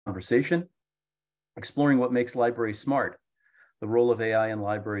conversation, exploring what makes libraries smart, the role of AI in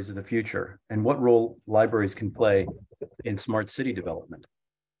libraries of the future, and what role libraries can play in smart city development.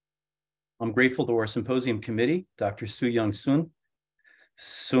 I'm grateful to our symposium committee, Dr. Soo-Young Sun,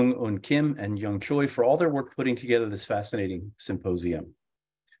 Sung-Un Kim, and Young Choi for all their work putting together this fascinating symposium.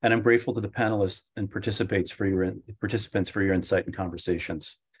 And I'm grateful to the panelists and participants for your insight and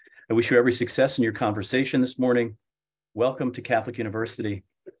conversations. I wish you every success in your conversation this morning. Welcome to Catholic University.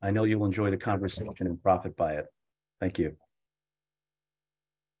 I know you'll enjoy the conversation and profit by it. Thank you.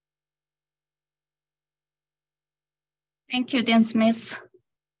 Thank you, Dean Smith.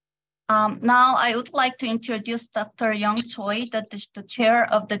 Now I would like to introduce Dr. Young Choi, the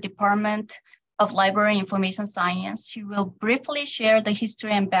chair of the Department of Library Information Science. She will briefly share the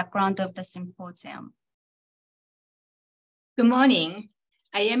history and background of the symposium. Good morning.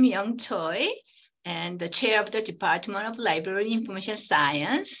 I am Young Choi and the chair of the Department of Library Information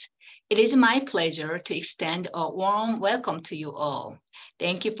Science. It is my pleasure to extend a warm welcome to you all.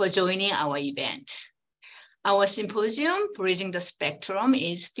 Thank you for joining our event. Our symposium, Bridging the Spectrum,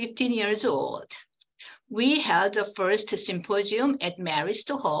 is 15 years old. We held the first symposium at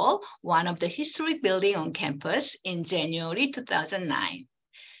Marist Hall, one of the historic buildings on campus, in January 2009.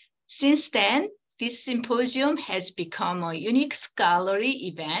 Since then, this symposium has become a unique scholarly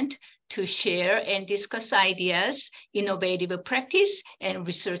event to share and discuss ideas, innovative practice, and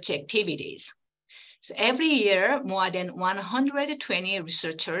research activities. So every year, more than 120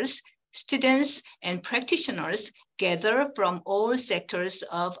 researchers, students, and practitioners gather from all sectors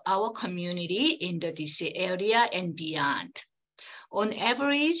of our community in the DC area and beyond. On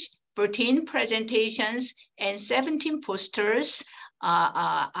average, 14 presentations and 17 posters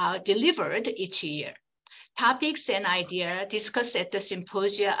are delivered each year. Topics and ideas discussed at the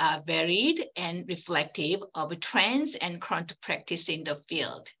symposia are varied and reflective of trends and current practice in the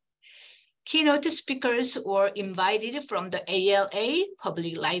field. Keynote speakers were invited from the ALA,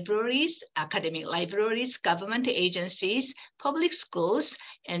 public libraries, academic libraries, government agencies, public schools,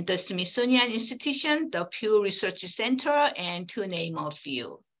 and the Smithsonian Institution, the Pew Research Center, and to name a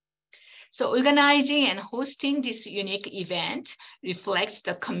few. So organizing and hosting this unique event reflects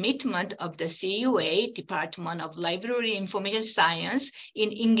the commitment of the CUA, Department of Library Information Science, in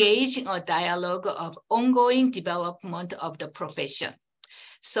engaging a dialogue of ongoing development of the profession.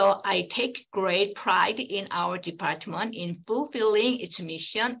 So I take great pride in our department in fulfilling its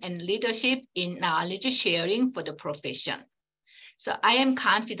mission and leadership in knowledge sharing for the profession. So I am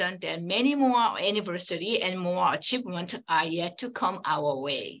confident that many more anniversaries and more achievements are yet to come our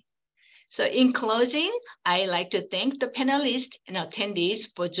way. So in closing, I'd like to thank the panelists and attendees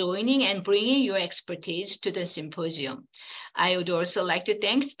for joining and bringing your expertise to the symposium. I would also like to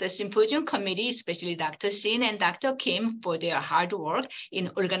thank the symposium committee, especially Dr. Sin and Dr. Kim, for their hard work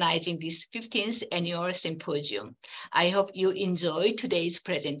in organizing this 15th annual symposium. I hope you enjoy today's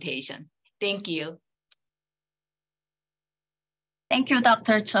presentation. Thank you. Thank you,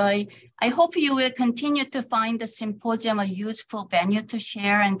 Dr. Choi. I hope you will continue to find the symposium a useful venue to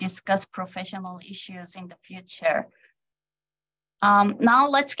share and discuss professional issues in the future. Now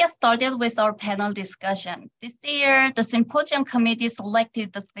let's get started with our panel discussion. This year, the symposium committee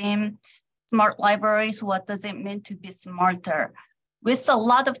selected the theme, Smart Libraries, What Does It Mean to Be Smarter? With a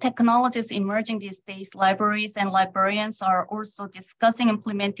lot of technologies emerging these days, libraries and librarians are also discussing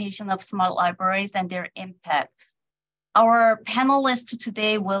implementation of smart libraries and their impact. Our panelists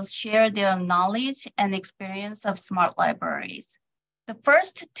today will share their knowledge and experience of smart libraries. The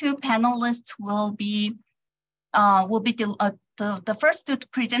first two panelists the first two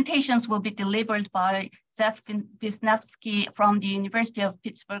presentations will be delivered by Jeff Wisniewski from the University of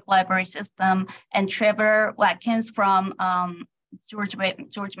Pittsburgh Library System and Trevor Watkins from George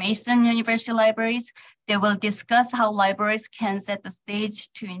Mason University Libraries. They will discuss how libraries can set the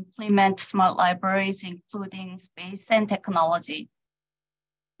stage to implement smart libraries, including space and technology.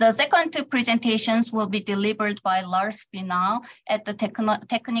 The second two presentations will be delivered by Lars Binau at the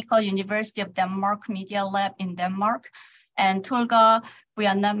Technical University of Denmark Media Lab in Denmark and Tulga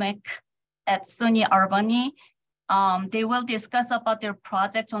Buyanemek at SUNY Albany. They will discuss about their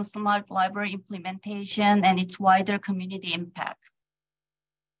project on smart library implementation and its wider community impact.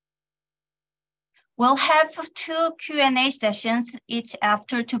 We'll have two Q&A sessions, each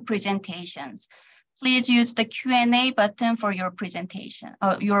after two presentations. Please use the Q&A button for your presentation,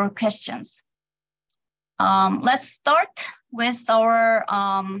 your questions. Let's start with our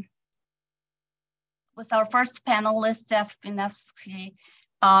first panelist, Jeff Wisniewski.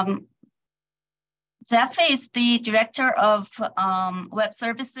 Jeff is the Director of Web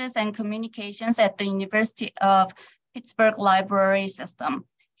Services and Communications at the University of Pittsburgh Library System.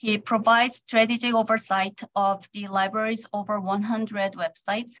 He provides strategic oversight of the library's over 100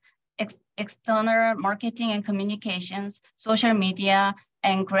 websites, external marketing and communications, social media,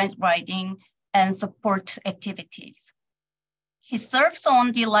 and grant writing and support activities. He serves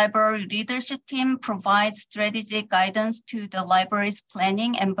on the library leadership team, provides strategic guidance to the library's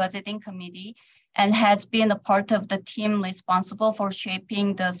planning and budgeting committee, and has been a part of the team responsible for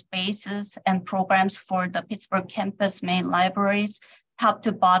shaping the spaces and programs for the Pittsburgh campus main library's top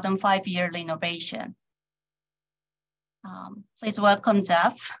to bottom 5-year renovation. Please welcome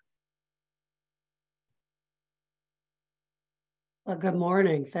Jeff. Good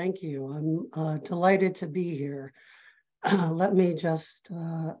morning, thank you. I'm delighted to be here. Let me just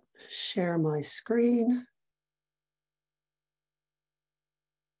share my screen.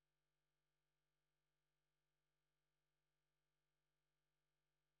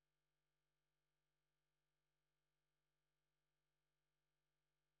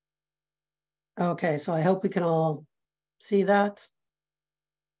 Okay, so I hope we can all see that.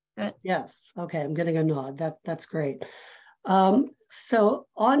 Good. Yes, okay, I'm getting a nod. That's great. So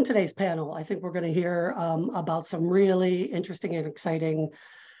on today's panel, I think we're going to hear about some really interesting and exciting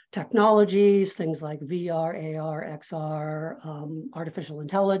technologies, things like VR, AR, XR, artificial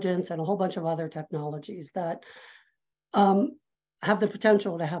intelligence, and a whole bunch of other technologies that have the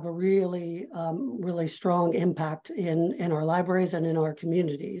potential to have a really, really strong impact in our libraries and in our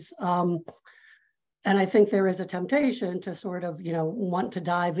communities. And I think there is a temptation to sort of, want to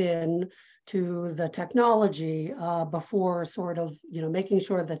dive in to the technology before sort of, making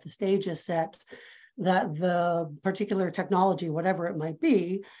sure that the stage is set, that the particular technology, whatever it might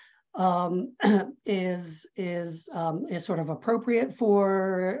be, is sort of appropriate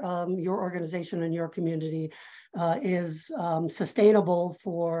for your organization and your community, is sustainable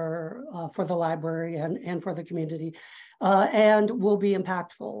for the library and for the community, and will be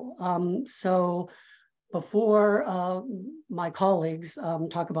impactful. So before my colleagues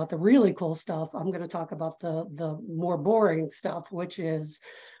talk about the really cool stuff, I'm going to talk about the more boring stuff, which is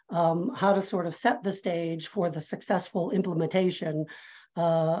how to sort of set the stage for the successful implementation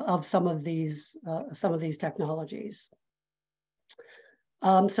of some of these technologies.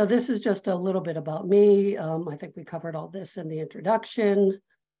 So this is just a little bit about me. I think we covered all this in the introduction.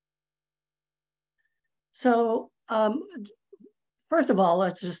 So first of all,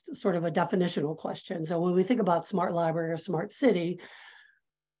 it's just sort of a definitional question. So when we think about smart library or smart city,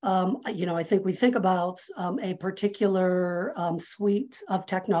 I think we think about a particular suite of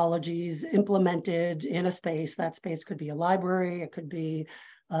technologies implemented in a space. That space could be a library, it could be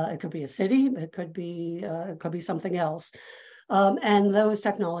a city, it could be something else. And those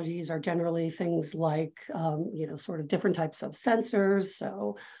technologies are generally things like, sort of different types of sensors,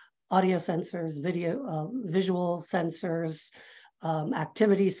 so audio sensors, visual sensors,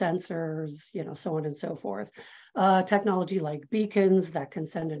 activity sensors, so on and so forth. Technology like beacons that can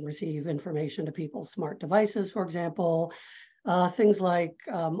send and receive information to people's smart devices, for example. Things like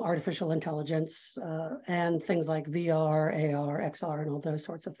artificial intelligence and things like VR, AR, XR, and all those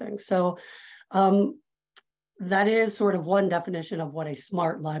sorts of things. So that is sort of one definition of what a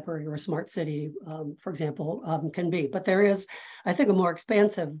smart library or a smart city, for example, can be. But there is, I think, a more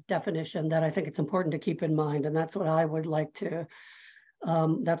expansive definition that I think it's important to keep in mind, and that's what I would like to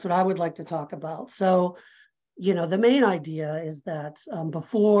talk about. So, the main idea is that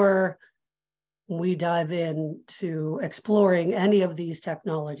before we dive into exploring any of these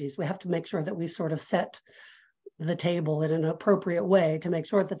technologies, we have to make sure that we've sort of set the table in an appropriate way to make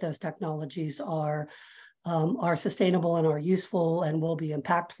sure that those technologies are sustainable and are useful and will be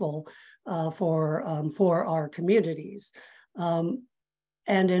impactful for our communities. And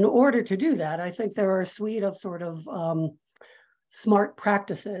in order to do that, I think there are a suite of sort of smart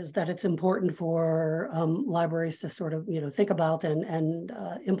practices that it's important for libraries to sort of think about and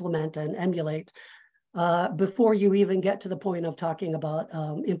implement and emulate before you even get to the point of talking about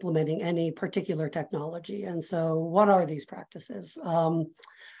implementing any particular technology. And so, what are these practices?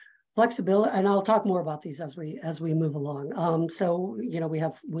 Flexibility, and I'll talk more about these as we move along. So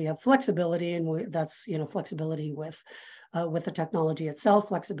we have flexibility, and that's flexibility with the technology itself,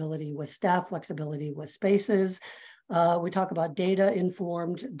 flexibility with staff, flexibility with spaces. We talk about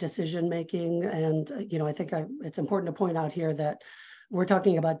data-informed decision-making, and I think it's important to point out here that we're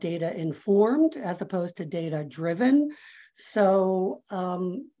talking about data-informed as opposed to data-driven. So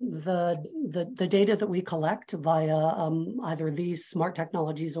the data that we collect via either these smart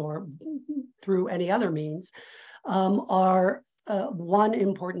technologies or through any other means are one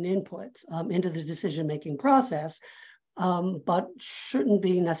important input into the decision-making process. but shouldn't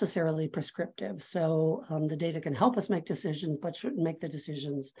be necessarily prescriptive. So the data can help us make decisions, but shouldn't make the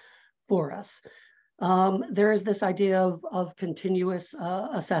decisions for us. There is this idea of continuous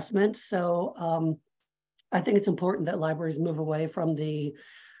assessment. So I think it's important that libraries move away from the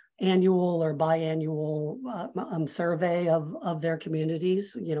annual or biannual survey of their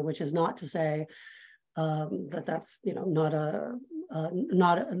communities, which is not to say that's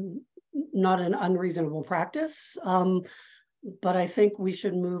not an unreasonable practice. But I think we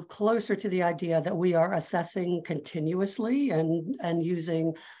should move closer to the idea that we are assessing continuously and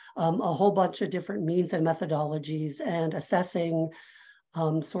using a whole bunch of different means and methodologies and assessing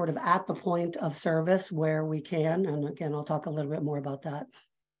sort of at the point of service where we can. And again, I'll talk a little bit more about that.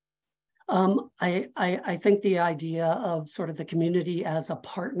 I think the idea of sort of the community as a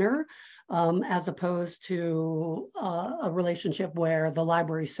partner, as opposed to a relationship where the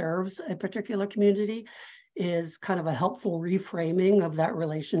library serves a particular community, is kind of a helpful reframing of that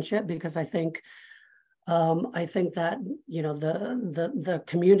relationship, because I think that the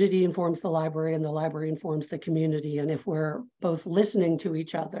community informs the library and the library informs the community, and if we're both listening to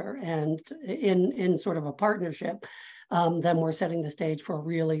each other and in sort of a partnership, then we're setting the stage for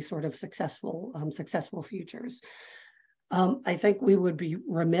really sort of successful futures. I think we would be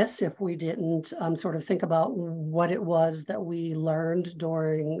remiss if we didn't sort of think about what it was that we learned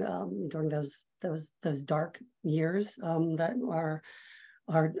during those dark years that are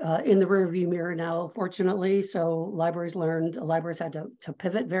in the rearview mirror now, fortunately. So libraries had to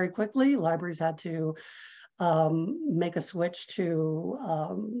pivot very quickly. Libraries had to make a switch to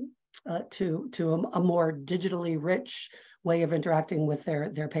a more digitally rich way of interacting with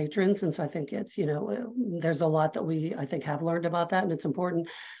their patrons. And so I think it's, there's a lot that I think have learned about that. And it's important,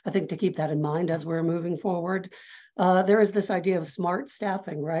 I think, to keep that in mind as we're moving forward. There is this idea of smart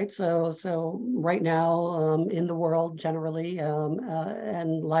staffing, right? So right now in the world generally,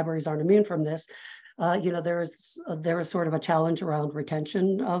 and libraries aren't immune from this, there is sort of a challenge around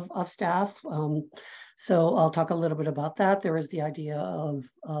retention of staff. So I'll talk a little bit about that. There is the idea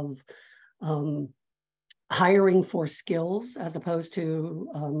of hiring for skills as opposed to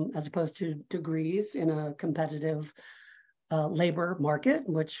degrees in a competitive labor market,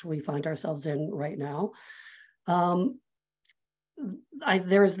 which we find ourselves in right now.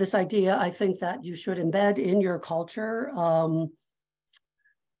 There is this idea, I think, that you should embed in your culture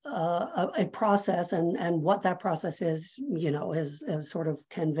a process, and what that process is sort of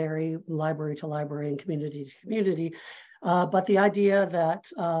can vary library to library and community to community. But the idea that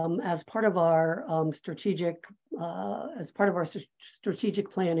as part of our strategic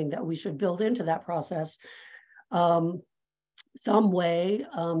planning, that we should build into that process some way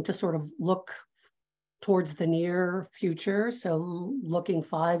to sort of look towards the near future. So looking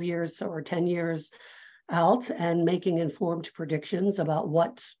 5 years or 10 years out and making informed predictions about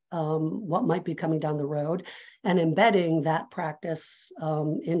what might be coming down the road, and embedding that practice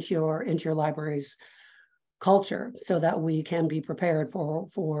into your library's culture, so that we can be prepared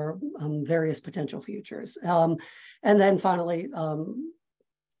for various potential futures. And then finally,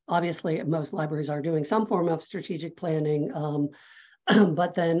 obviously, most libraries are doing some form of strategic planning,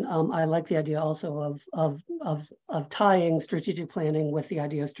 but then I like the idea also of tying strategic planning with the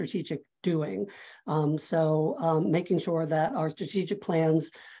idea of strategic doing. So making sure that our strategic plans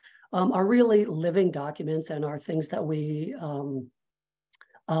are really living documents and are things that we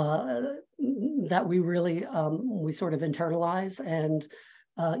really we sort of internalize and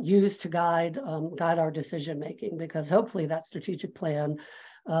use to guide our decision making, because hopefully that strategic plan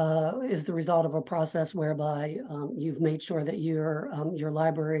is the result of a process whereby you've made sure that your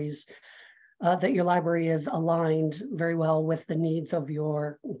library is aligned very well with the needs of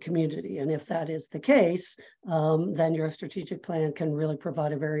your community. And if that is the case, then your strategic plan can really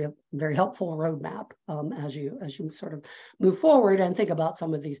provide a very, very helpful roadmap as you sort of move forward and think about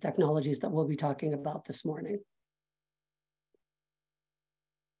some of these technologies that we'll be talking about this morning.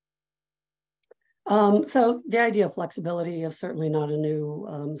 So the idea of flexibility is certainly not a new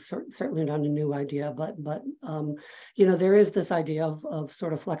idea, but there is this idea of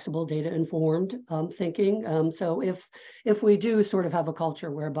sort of flexible data informed thinking. So if we do sort of have a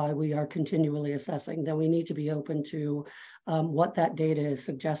culture whereby we are continually assessing, then we need to be open to what that data is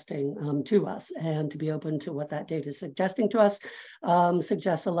suggesting to us, and to be open to what that data is suggesting to us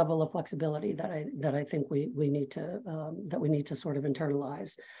suggests a level of flexibility that I think we need to sort of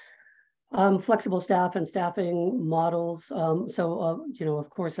internalize. Flexible staff and staffing models. Of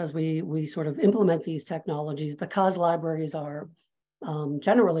course, as we sort of implement these technologies, because libraries are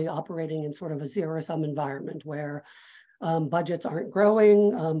generally operating in sort of a zero-sum environment where Budgets aren't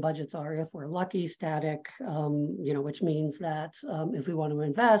growing. Budgets are, if we're lucky, static, which means that if we want to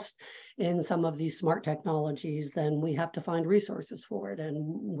invest in some of these smart technologies, then we have to find resources for it. And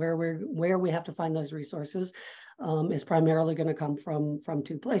where we have to find those resources is primarily going to come from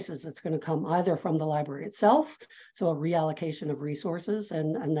two places. It's going to come either from the library itself, so a reallocation of resources,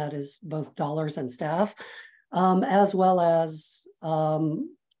 and that is both dollars and staff, as well as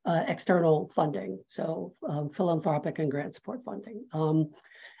external funding, so philanthropic and grant support funding. And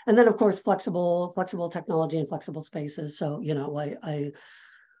then, of course, flexible technology and flexible spaces. So,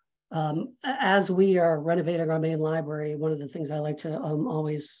 as we are renovating our main library, one of the things I like to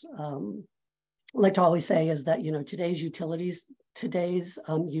always say is that, today's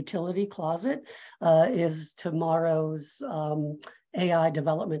utility closet is tomorrow's AI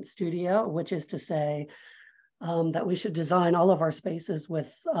development studio, which is to say that we should design all of our spaces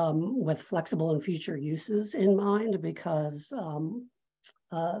with flexible and future uses in mind, because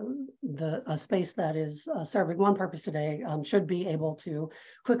a space that is serving one purpose today should be able to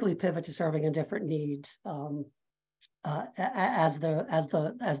quickly pivot to serving a different need as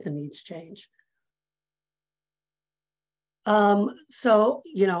the needs change. So,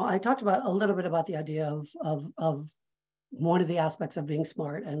 I talked about a little bit about the idea of one of the aspects of being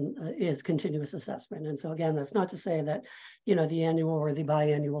smart and is continuous assessment. And so again, that's not to say that, the annual or the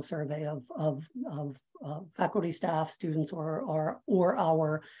biannual survey of faculty, staff, students, or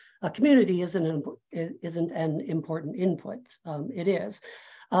our community isn't an important input. It is,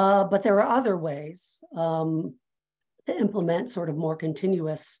 but there are other ways to implement sort of more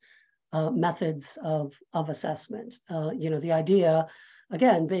continuous methods of assessment. The idea,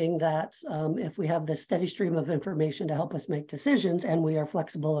 again, being that if we have this steady stream of information to help us make decisions, and we are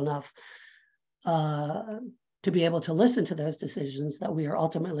flexible enough to be able to listen to those decisions, that we are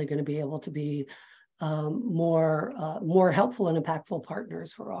ultimately going to be able to be more helpful and impactful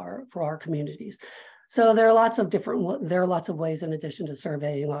partners for our communities. So there are lots of ways, in addition to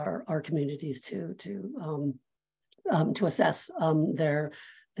surveying our communities, to assess their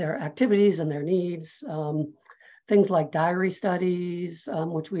activities and their needs. Things like diary studies,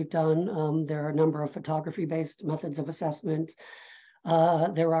 which we've done. There are a number of photography-based methods of assessment.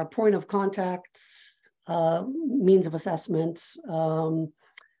 There are point of contacts, means of assessment.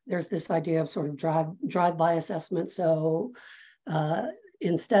 There's this idea of sort of drive-by assessment. So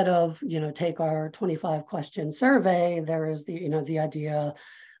instead of, take our 25 question survey, there is the idea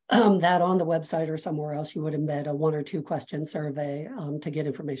that on the website or somewhere else, you would embed a 1 or 2 question survey to get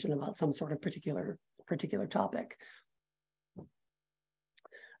information about some sort of particular topic.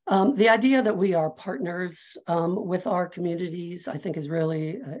 The idea that we are partners with our communities, I think, is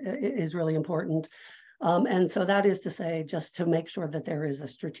really important. And so that is to say, just to make sure that there is a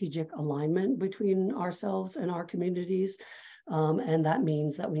strategic alignment between ourselves and our communities. And that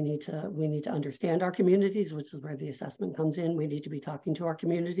means that we need to understand our communities, which is where the assessment comes in. We need to be talking to our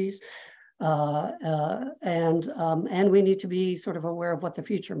communities, and we need to be sort of aware of what the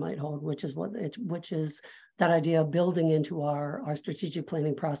future might hold, which is that idea of building into our strategic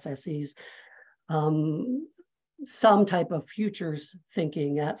planning processes some type of futures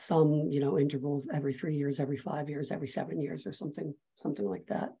thinking at some intervals, every 3 years, every 5 years, every 7 years, or something like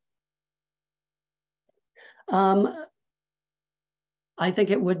that. I think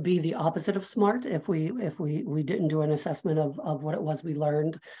it would be the opposite of smart if we didn't do an assessment of what it was we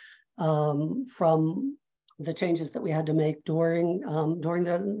learned from the changes that we had to make during the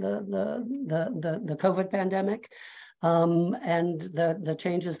COVID pandemic, and the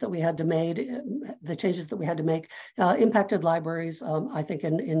changes that we had to make impacted libraries, I think,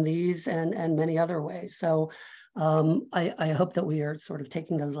 in these and many other ways. So I hope that we are sort of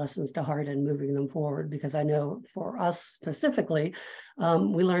taking those lessons to heart and moving them forward, because I know for us specifically,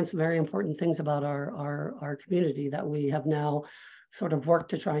 we learned some very important things about our community that we have now sort of worked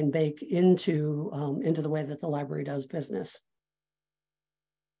to try and bake into the way that the library does business.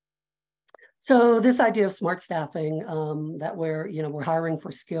 So this idea of smart staffing, that we're hiring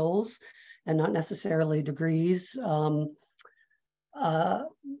for skills and not necessarily degrees.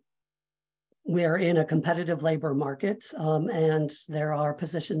 We are in a competitive labor market, and there are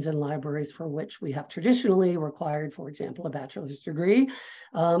positions in libraries for which we have traditionally required, for example, a bachelor's degree.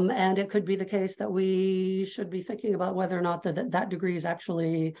 And it could be the case that we should be thinking about whether or not that degree is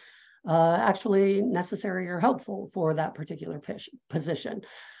actually necessary or helpful for that particular position.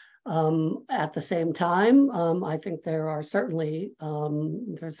 At the same time, I think there's certainly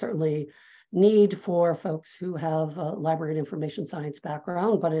need for folks who have a library and information science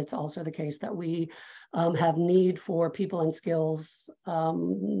background, but it's also the case that we have need for people and skills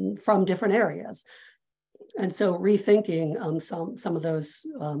from different areas. And so rethinking some of those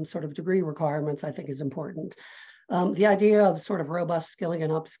sort of degree requirements, I think, is important. The idea of sort of robust skilling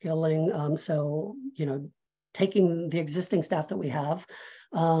and upskilling, so, you know, taking the existing staff that we have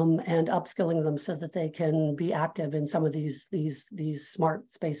and upskilling them so that they can be active in some of these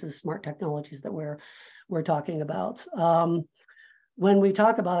smart spaces, smart technologies that we're talking about. When we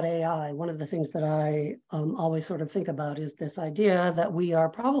talk about AI, one of the things that I always sort of think about is this idea that we are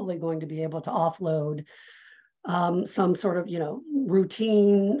probably going to be able to offload some sort of, you know,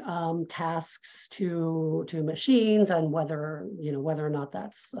 routine tasks to machines, and whether or not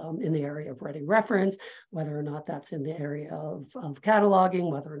that's in the area of writing reference, whether or not that's in the area of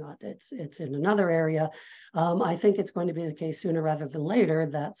cataloging, whether or not it's in another area. I think it's going to be the case sooner rather than later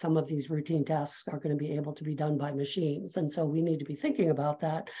that some of these routine tasks are going to be able to be done by machines. And so we need to be thinking about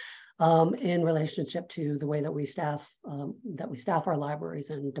that in relationship to the way that we staff our libraries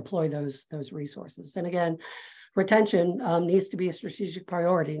and deploy those resources. And again, retention needs to be a strategic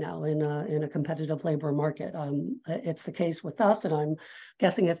priority now in a competitive labor market. It's the case with us, and I'm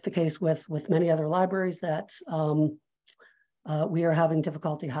guessing it's the case with many other libraries, that we are having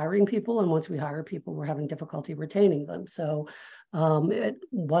difficulty hiring people, and once we hire people, we're having difficulty retaining them. So it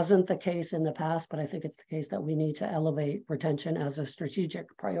wasn't the case in the past, but I think it's the case that we need to elevate retention as a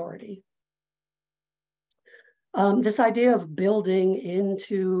strategic priority. This idea of building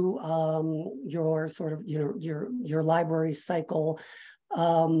into your sort of, you know, your library cycle,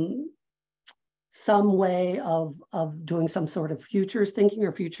 some way of doing some sort of futures thinking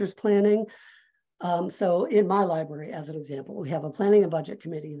or futures planning. So in my library, as an example, we have a planning and budget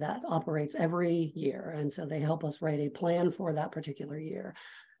committee that operates every year. And so they help us write a plan for that particular year.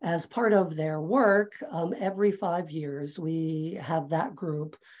 As part of their work, every 5 years, we have that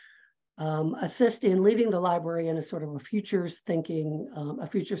group assist in leading the library in a sort of a futures thinking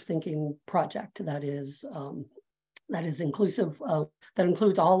project that is inclusive, that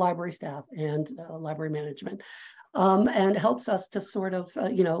includes all library staff and library management, and helps us to sort of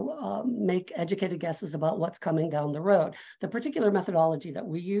make educated guesses about what's coming down the road. The particular methodology that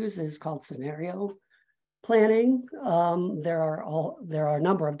we use is called scenario planning. There are a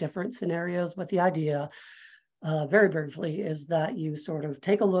number of different scenarios, but the idea, very briefly, is that you sort of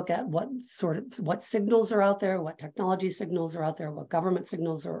take a look at what signals are out there, what technology signals are out there, what government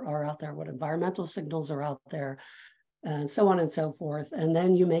signals are out there, what environmental signals are out there, and so on and so forth. And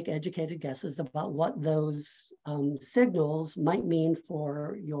then you make educated guesses about what those signals might mean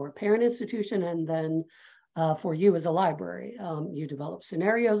for your parent institution, and then for you as a library. You develop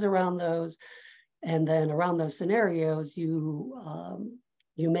scenarios around those, and then around those scenarios, you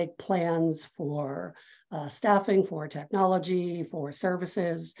make plans for staffing, for technology, for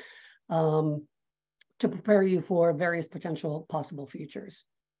services, to prepare you for various potential possible futures.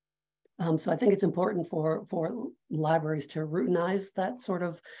 So I think it's important for libraries to routinize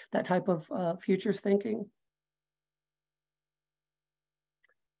that type of futures thinking.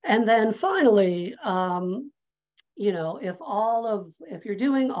 And then finally, if you're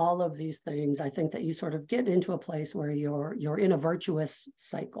doing all of these things, I think that you sort of get into a place where you're in a virtuous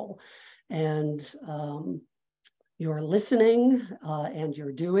cycle, and you're listening, and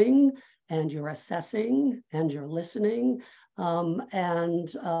you're doing, and you're assessing, and you're listening,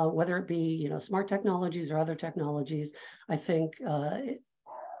 and whether it be smart technologies or other technologies, I think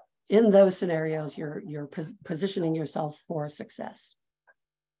in those scenarios you're positioning yourself for success.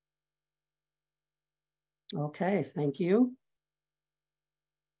 Okay, thank you.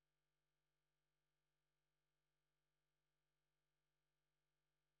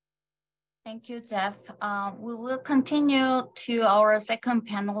 Thank you, Jeff. We will continue to our second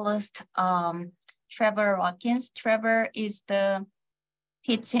panelist, Trevor Watkins. Trevor is the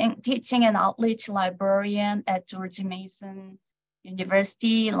teaching and outreach librarian at George Mason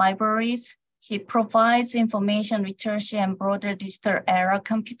University Libraries. He provides information literacy and broader digital era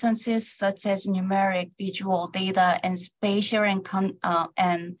competencies such as numeric, visual, data, and spatial,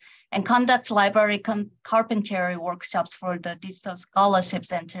 and conducts library carpentry workshops for the Digital Scholarship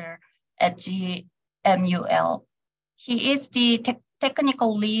Center at GMUL. He is the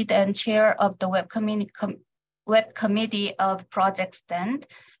technical lead and chair of the web committee of Project STAND.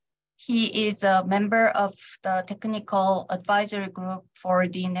 He is a member of the technical advisory group for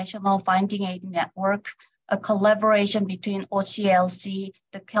the National Finding Aid Network, a collaboration between OCLC,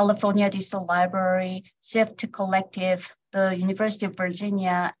 the California Digital Library, Shift Collective, the University of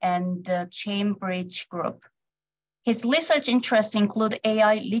Virginia, and the Cambridge Group. His research interests include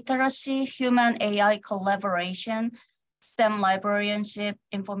AI literacy, human-AI collaboration, STEM librarianship,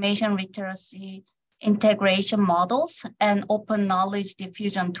 information literacy, integration models, and open knowledge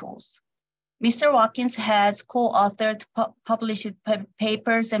diffusion tools. Mr. Watkins has co-authored published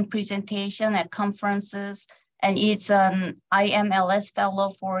papers and presentation at conferences, and is an IMLS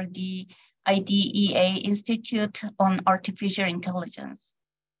fellow for the IDEA Institute on Artificial Intelligence.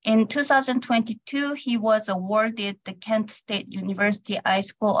 In 2022, he was awarded the Kent State University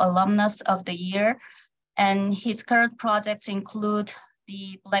iSchool Alumnus of the Year, and his current projects include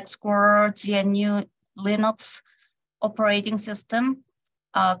the Black Squirrel GNU Linux operating system,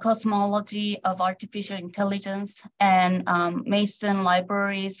 cosmology of artificial intelligence, and Mason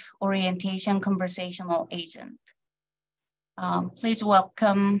Library's orientation conversational agent. Please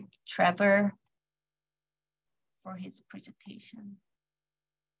welcome Trevor for his presentation.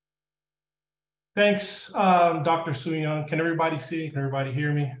 Thanks, Dr. Soo-Young. Can everybody see? Can everybody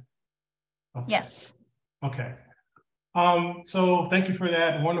hear me? Okay. Yes. Okay. So thank you for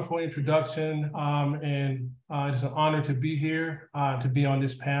that wonderful introduction, and it's an honor to be here, to be on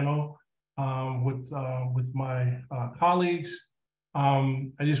this panel with my colleagues.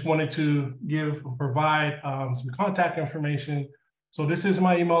 I just wanted to provide some contact information. So this is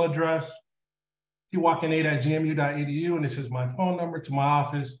my email address, twalkin8@gmu.edu, and this is my phone number to my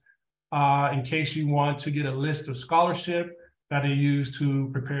office in case you want to get a list of scholarship that I use to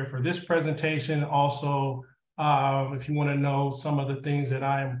prepare for this presentation. Also, if you want to know some of the things that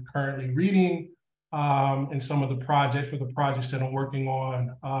I am currently reading and some of the projects that I'm working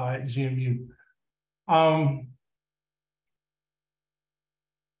on at GMU.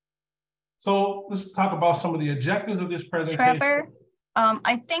 So let's talk about some of the objectives of this presentation. Trevor,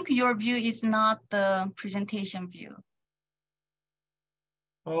 I think your view is not the presentation view.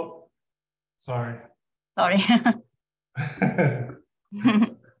 Oh, sorry. Sorry.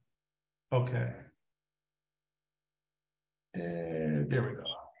 Okay. And there we go.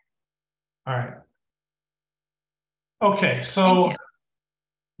 All right. Okay, so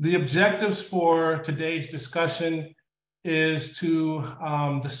the objectives for today's discussion is to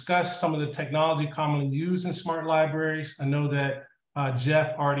discuss some of the technology commonly used in smart libraries. I know that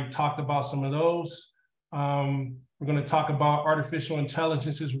Jeff already talked about some of those. We're going to talk about artificial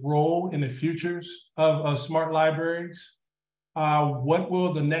intelligence's role in the futures of smart libraries. What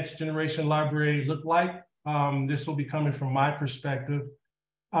will the next generation library look like? This will be coming from my perspective.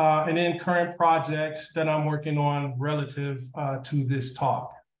 And then current projects that I'm working on relative to this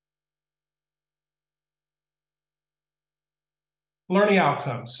talk. Learning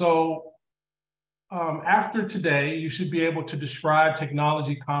outcomes. So after today, you should be able to describe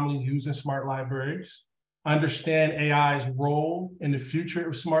technology commonly used in smart libraries, understand AI's role in the future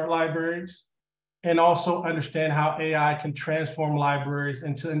of smart libraries, and also understand how AI can transform libraries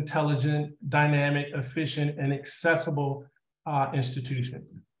into intelligent, dynamic, efficient, and accessible institutions.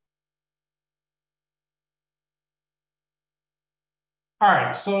 All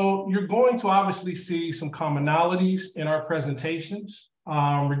right, so you're going to obviously see some commonalities in our presentations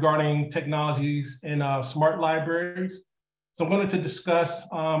regarding technologies in smart libraries. So I'm going to discuss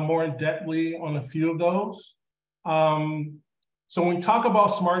more in-depthly on a few of those. So when we talk about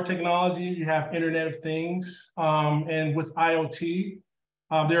smart technology, you have Internet of Things, and with IoT,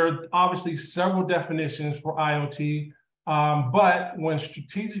 there are obviously several definitions for IoT, but when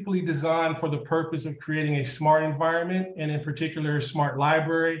strategically designed for the purpose of creating a smart environment, and in particular a smart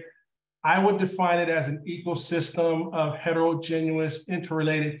library, I would define it as an ecosystem of heterogeneous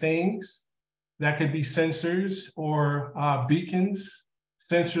interrelated things that could be sensors or beacons,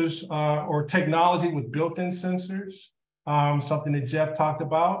 sensors or technology with built-in sensors. Something that Jeff talked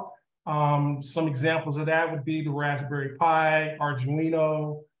about. Some examples of that would be the Raspberry Pi,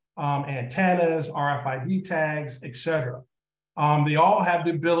 Arduino, antennas, RFID tags, etc. They all have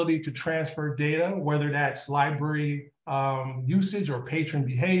the ability to transfer data, whether that's library usage or patron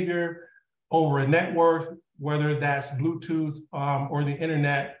behavior over a network, whether that's Bluetooth or the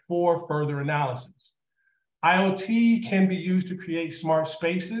internet for further analysis. IoT can be used to create smart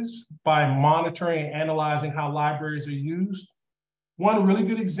spaces by monitoring and analyzing how libraries are used. One really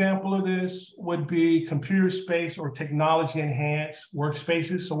good example of this would be computer space or technology-enhanced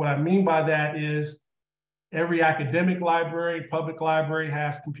workspaces. So what I mean by that is every academic library, public library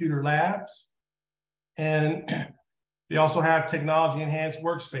has computer labs, and they also have technology-enhanced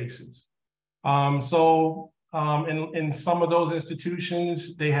workspaces. In some of those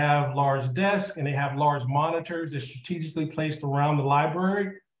institutions, they have large desks and they have large monitors that strategically placed around the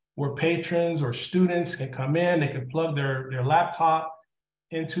library where patrons or students can come in, they can plug their laptop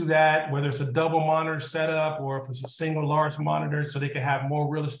into that, whether it's a double monitor setup or if it's a single large monitor, so they can have more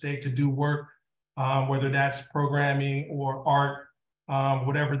real estate to do work, whether that's programming or art,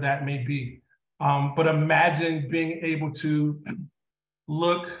 whatever that may be. But imagine being able to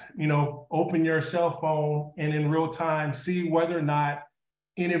look, open your cell phone and in real time see whether or not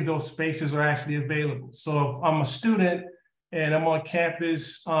any of those spaces are actually available. So if I'm a student and I'm on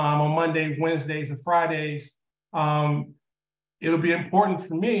campus on Monday, Wednesdays, and Fridays, it'll be important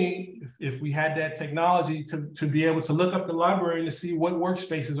for me if we had that technology to be able to look up the library and to see what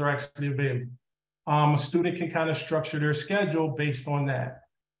workspaces are actually available. A student can kind of structure their schedule based on that.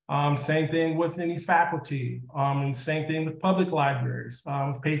 Same thing with any faculty, and same thing with public libraries,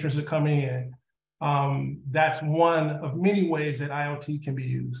 if patrons are coming in. That's one of many ways that IoT can be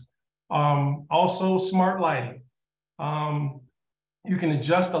used. Also, smart lighting. You can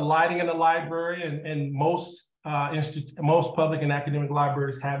adjust the lighting in the library, and most public and academic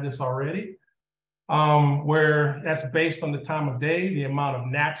libraries have this already, where that's based on the time of day, the amount of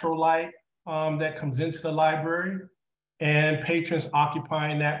natural light that comes into the library, and patrons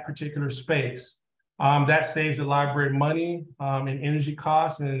occupying that particular space. That saves the library money and energy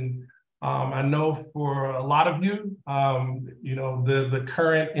costs. And I know for a lot of you, the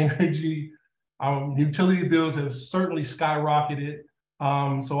current energy utility bills have certainly skyrocketed.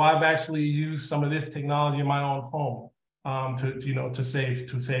 So I've actually used some of this technology in my own home to save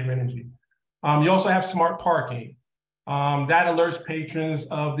energy. You also have smart parking. That alerts patrons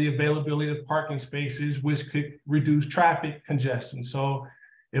of the availability of parking spaces, which could reduce traffic congestion. So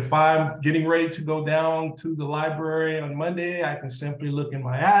if I'm getting ready to go down to the library on Monday, I can simply look in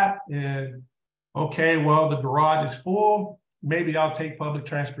my app and, okay, well, the garage is full. Maybe I'll take public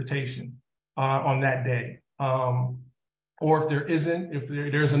transportation on that day. Or if there isn't, if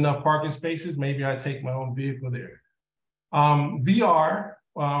there's enough parking spaces, maybe I take my own vehicle there. VR,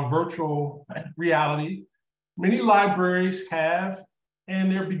 virtual reality. Many libraries have,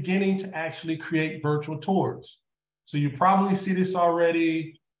 and they're beginning to actually create virtual tours. So you probably see this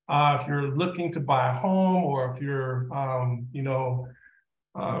already if you're looking to buy a home, or if you're,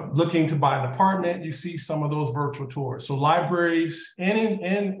 looking to buy an apartment, you see some of those virtual tours. So libraries and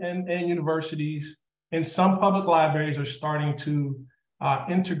universities and some public libraries are starting to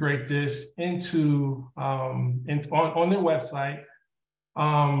integrate this into on their website,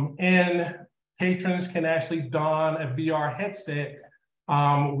 and patrons can actually don a VR headset,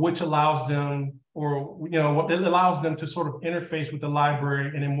 which allows them, it allows them to sort of interface with the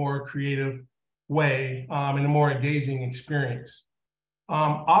library in a more creative way, in a more engaging experience.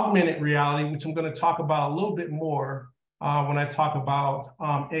 Augmented reality, which I'm going to talk about a little bit more when I talk about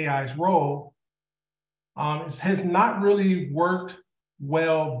AI's role, has not really worked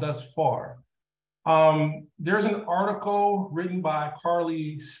well thus far. There's an article written by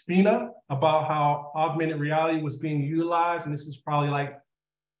Carly Spina about how augmented reality was being utilized, and this is probably like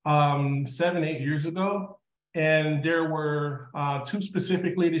 7, 8 years ago. And there were two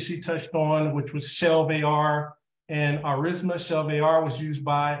specifically that she touched on, which was Shelve AR and Arisma. Shelve AR was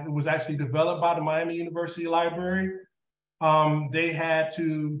actually developed by the Miami University Library. They had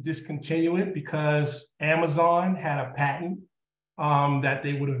to discontinue it because Amazon had a patent that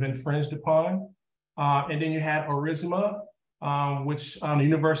they would have infringed upon. And then you had Arisma, which the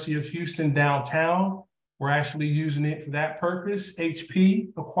University of Houston downtown were actually using it for that purpose. HP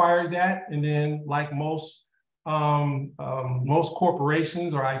acquired that, and then like most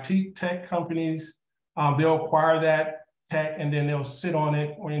corporations or IT tech companies, they'll acquire that tech and then they'll sit on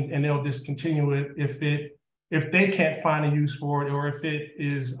it and they'll discontinue it if they can't find a use for it, or if it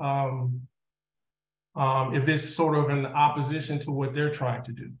is if it's sort of in opposition to what they're trying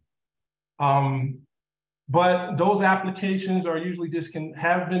to do. But those applications are usually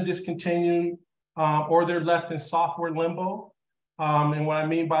have been discontinued, or they're left in software limbo. And what I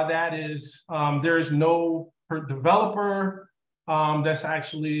mean by that is there is no developer that's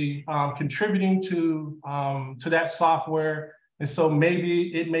actually contributing to that software. And so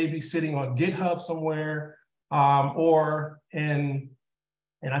maybe it may be sitting on GitHub somewhere, and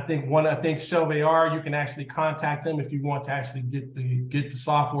I think Shelve AR, you can actually contact them if you want to actually get the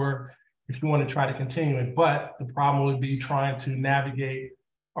software, if you want to try to continue it. But the problem would be trying to navigate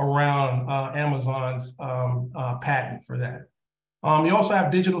around Amazon's patent for that. You also have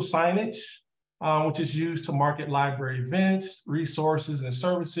digital signage, which is used to market library events, resources, and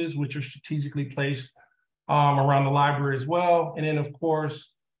services, which are strategically placed around the library as well. And then, of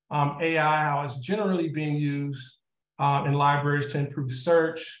course, AI, how it's generally being used in libraries to improve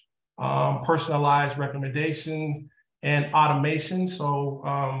search, personalized recommendation, and automation. So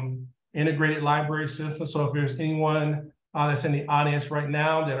integrated library systems. So if there's anyone that's in the audience right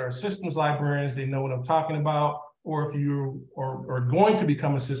now that are systems librarians, they know what I'm talking about. Or if you are going to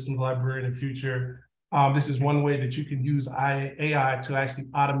become a systems librarian in the future, this is one way that you can use AI to actually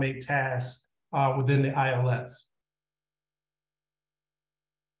automate tasks within the ILS.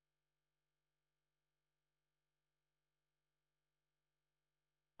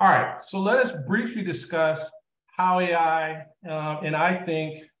 All right, so let us briefly discuss how AI, and I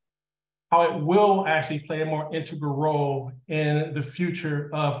think how it will actually play a more integral role in the future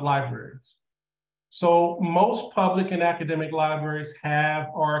of libraries. So most public and academic libraries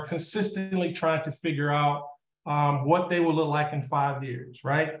are consistently trying to figure out what they will look like in 5 years,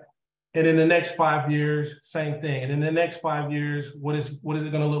 right? And in the next 5 years, same thing. And in the next 5 years, what is it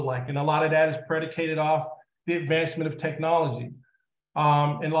going to look like? And a lot of that is predicated off the advancement of technology.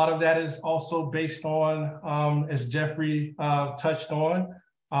 And a lot of that is also based on, as Jeffrey touched on,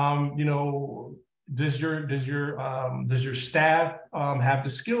 you know, does your staff have the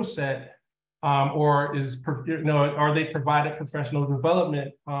skill set, or are they provided professional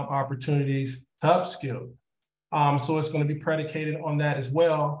development opportunities to upskill? So it's going to be predicated on that as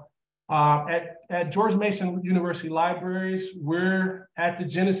well. At George Mason University Libraries, we're at the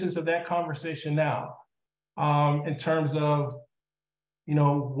genesis of that conversation now, in terms of, you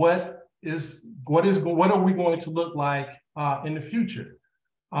know, what are we going to look like in the future?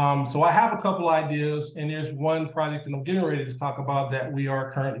 So I have a couple ideas, and there's one project that I'm getting ready to talk about that we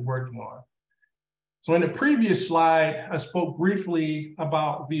are currently working on. So in the previous slide, I spoke briefly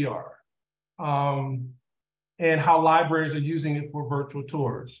about VR and how libraries are using it for virtual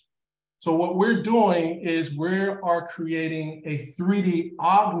tours. So what we're doing is we are creating a 3D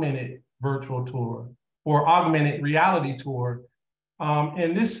augmented virtual tour or augmented reality tour.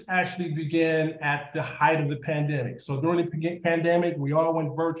 And this actually began at the height of the pandemic. So during the pandemic, we all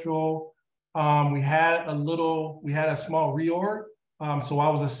went virtual. We had a small reorg. So I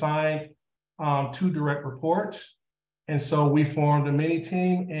was assigned 2 direct reports. And so we formed a mini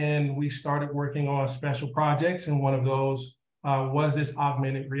team and we started working on special projects. And one of those was this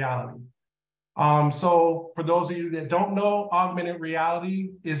augmented reality. So for those of you that don't know, augmented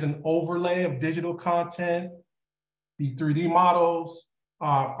reality is an overlay of digital content, the 3D models,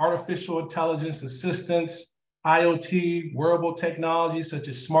 artificial intelligence assistants, IoT, wearable technologies such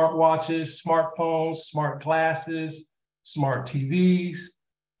as smartwatches, smartphones, smart glasses, smart TVs.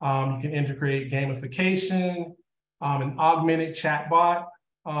 You can integrate gamification, an augmented chatbot,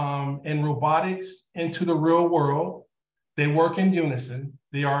 and robotics into the real world. They work in unison.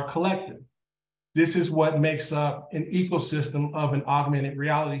 They are collective. This is what makes up an ecosystem of an augmented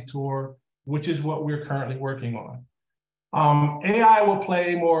reality tour, which is what we're currently working on. AI will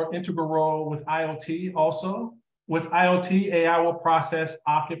play a more integral role with IoT also. With IoT, AI will process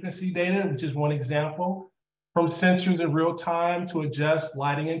occupancy data, which is one example, from sensors in real time to adjust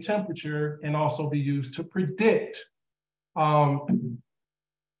lighting and temperature, and also be used to predict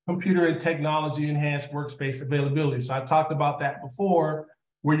computer and technology enhanced workspace availability. So I talked about that before,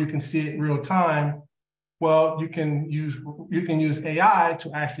 where you can see it in real time. Well, you can use AI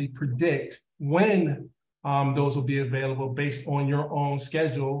to actually predict when those will be available based on your own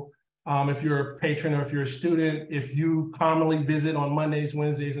schedule. If you're a patron or if you're a student, if you commonly visit on Mondays,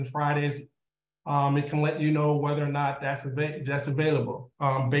 Wednesdays, and Fridays, it can let you know whether or not that's available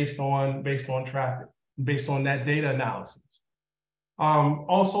based on traffic, based on that data analysis.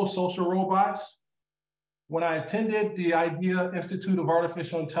 Also, social robots. When I attended the IDEA Institute of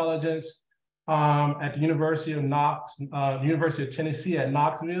Artificial Intelligence at the University of Tennessee at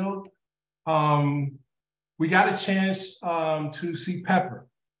Knoxville, we got a chance to see Pepper,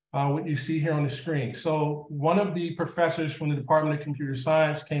 what you see here on the screen. So one of the professors from the Department of Computer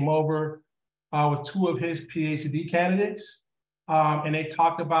Science came over with 2 of his PhD candidates, and they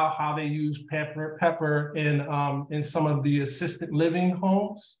talked about how they use Pepper in some of the assisted living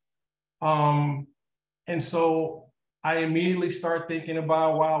homes. And so I immediately start thinking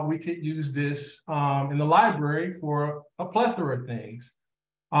about, wow, we could use this in the library for a plethora of things.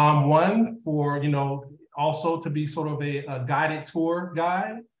 One, for, also to be sort of a guided tour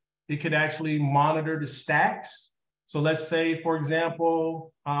guide. It could actually monitor the stacks. So let's say, for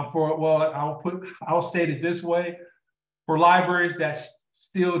example, I'll state it this way. For libraries that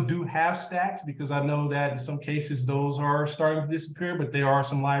still do have stacks, because I know that in some cases those are starting to disappear, but there are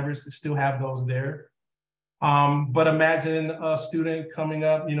some libraries that still have those there. But imagine a student coming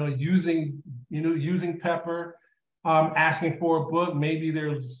up, using Pepper, asking for a book. Maybe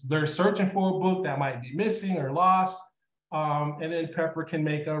they're searching for a book that might be missing or lost, and then Pepper can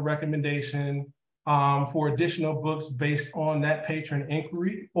make a recommendation for additional books based on that patron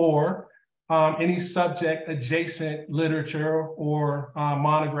inquiry, or any subject adjacent literature or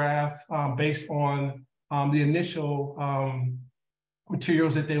monographs based on the initial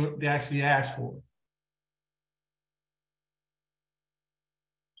materials that they actually asked for.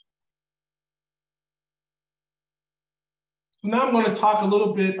 Now I'm going to talk a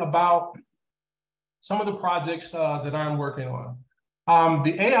little bit about some of the projects that I'm working on.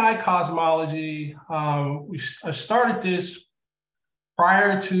 The AI cosmology, I started this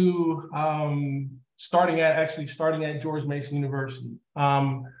prior to starting at George Mason University.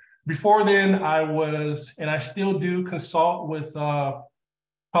 Before then, I still do consult with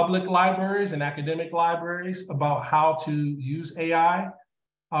public libraries and academic libraries about how to use AI.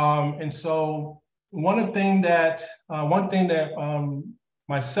 And so one thing that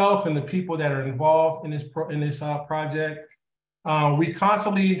myself and the people that are involved in this project, we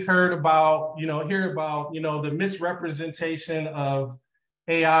constantly hear about the misrepresentation of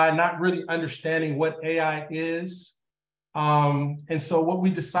AI, not really understanding what AI is. And so what we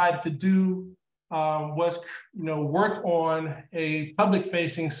decided to do was work on a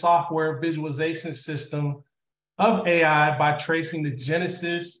public-facing software visualization system of AI by tracing the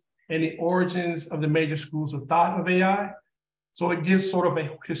genesis and the origins of the major schools of thought of AI. So it gives sort of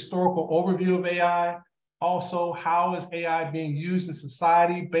a historical overview of AI. Also, how is AI being used in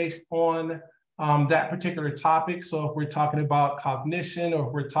society based on that particular topic? So if we're talking about cognition, or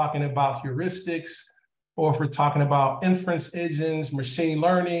if we're talking about heuristics, or if we're talking about inference engines, machine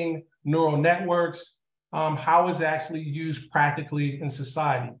learning, neural networks, how is it actually used practically in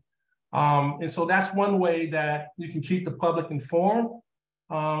society? And so that's one way that you can keep the public informed.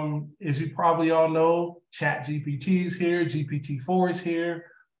 As you probably all know, ChatGPT is here, GPT-4 is here.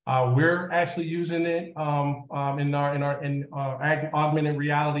 We're actually using it in our augmented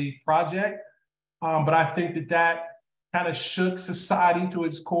reality project. But I think that kind of shook society to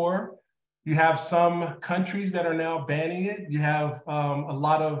its core. You have some countries that are now banning it. You have a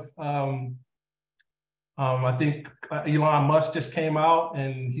lot of, I think Elon Musk just came out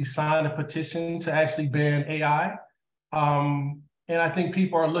and he signed a petition to actually ban AI. And I think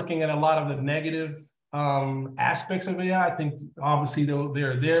people are looking at a lot of the negative aspects of AI. I think obviously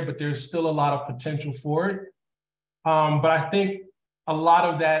they're there, but there's still a lot of potential for it. But I think a lot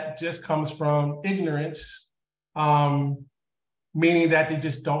of that just comes from ignorance, meaning that they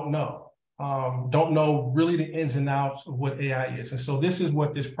just don't know really the ins and outs of what AI is. And so this is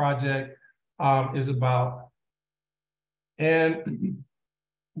what this project is about. And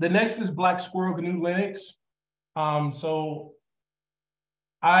the next is Black Squirrel GNU Linux. So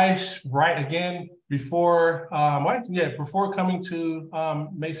I write again before coming to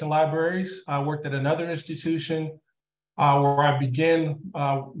Mason Libraries, I worked at another institution where I began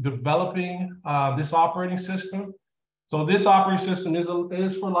developing this operating system. So this operating system is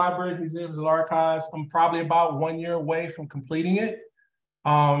for libraries, museums, and archives. I'm probably about 1 year away from completing it.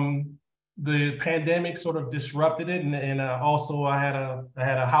 The pandemic sort of disrupted it, and also I had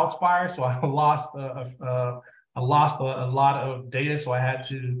a house fire, so I lost a lot of data, so I had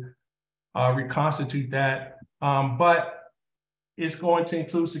to reconstitute that. But it's going to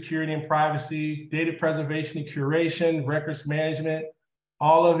include security and privacy, data preservation and curation, records management,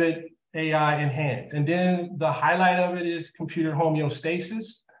 all of it AI enhanced. And then the highlight of it is computer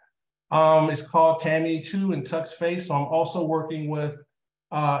homeostasis. It's called TAMI2 and TuxFace. So I'm also working with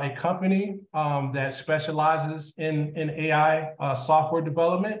a company that specializes in AI software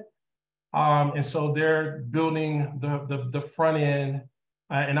development. And so they're building the front end,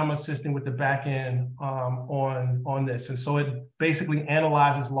 and I'm assisting with the back end on this. And so it basically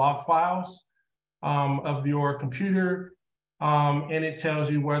analyzes log files of your computer, and it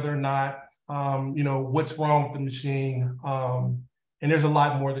tells you whether or not, what's wrong with the machine. And there's a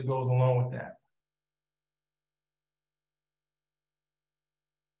lot more that goes along with that.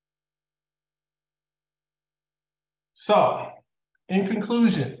 So, in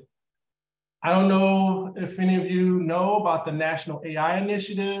conclusion, I don't know if any of you know about the National AI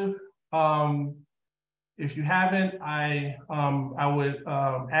Initiative. If you haven't, I would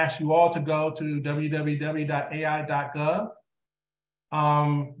ask you all to go to www.ai.gov.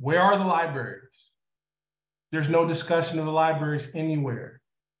 Where are the libraries? There's no discussion of the libraries anywhere.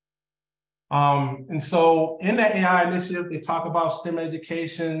 And so in that AI initiative, they talk about STEM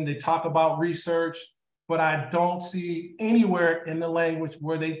education, they talk about research, but I don't see anywhere in the language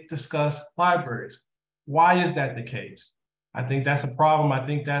where they discuss libraries. Why is that the case? I think that's a problem. I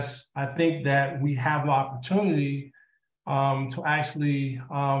think that we have the opportunity to actually,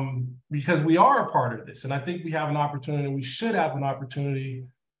 because we are a part of this, and I think we have an opportunity, we should have an opportunity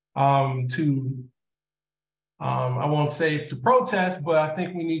to, I won't say to protest, but I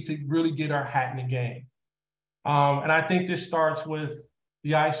think we need to really get our hat in the game. And I think this starts with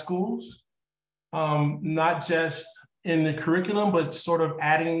the iSchools. Not just in the curriculum, but sort of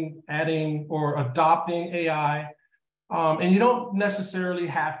adding or adopting AI. And you don't necessarily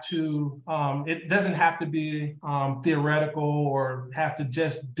have to, it doesn't have to be theoretical or have to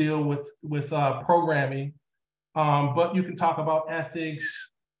just deal with programming. but you can talk about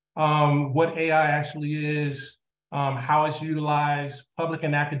ethics, what AI actually is, how it's utilized. Public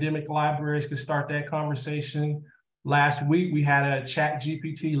and academic libraries can start that conversation. Last week, we had a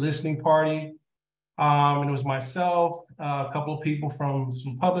ChatGPT listening party. And it was myself, a couple of people from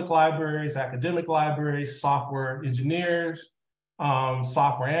some public libraries, academic libraries, software engineers,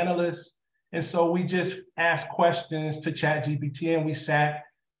 software analysts. And so we just asked questions to ChatGPT, and we sat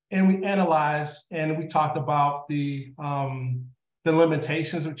and we analyzed and we talked about the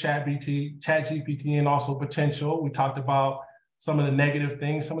limitations of ChatGPT and also potential. We talked about some of the negative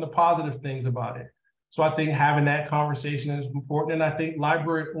things, some of the positive things about it. So I think having that conversation is important. And I think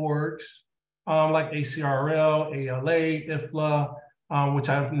library orgs like ACRL, ALA, IFLA, which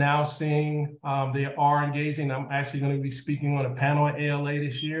I've now seen, they are engaging. I'm actually going to be speaking on a panel at ALA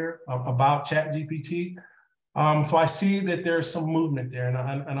this year about ChatGPT. So I see that there's some movement there, and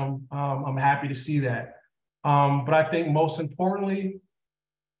I'm happy to see that. But I think most importantly,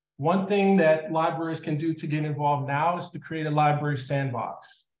 one thing that libraries can do to get involved now is to create a library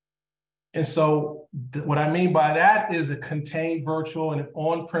sandbox. And so what I mean by that is a contained virtual and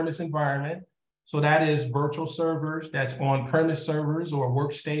on-premise environment. So that is virtual servers, that's on-premise servers or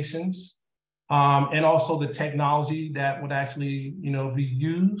workstations, and also the technology that would actually, be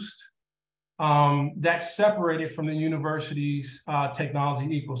used. That's separated from the university's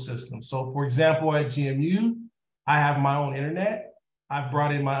technology ecosystem. So for example, at GMU, I have my own internet. I've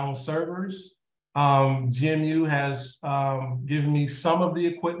brought in my own servers. GMU has given me some of the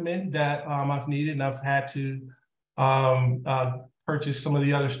equipment that I've needed, and I've had to purchase some of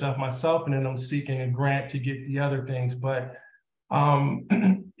the other stuff myself, and then I'm seeking a grant to get the other things. But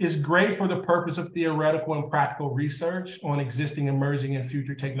it's great for the purpose of theoretical and practical research on existing, emerging, and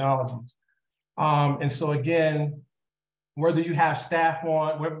future technologies. And so again, whether you have staff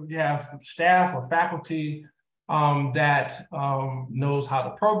or faculty that knows how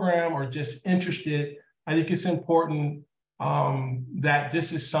to program or just interested, I think it's important that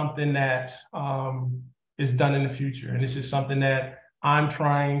this is something that is done in the future. And this is something that I'm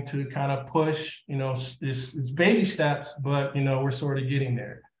trying to kind of push, it's baby steps, but we're sort of getting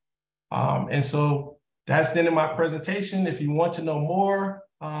there. And so that's the end of my presentation. If you want to know more,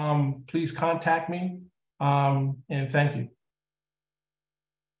 please contact me, and thank you.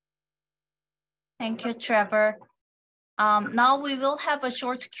 Thank you, Trevor. Now we will have a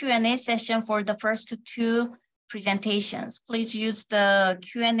short Q&A session for the first two presentations. Please use the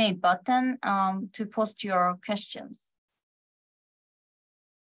Q&A button to post your questions.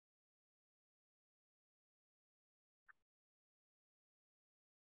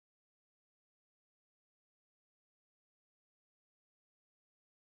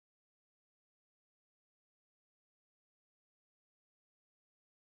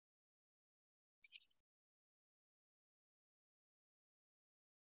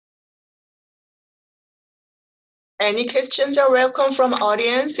 Any questions are welcome from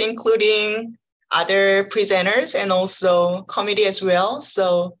audience, including other presenters and also committee as well.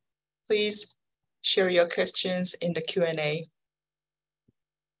 So please share your questions in the Q&A.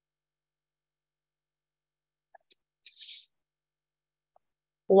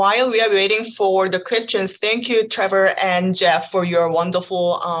 While we are waiting for the questions, thank you, Trevor and Jeff, for your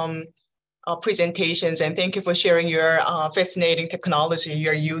wonderful presentations, and thank you for sharing your fascinating technology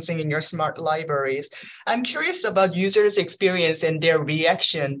you're using in your smart libraries. I'm curious about users' experience and their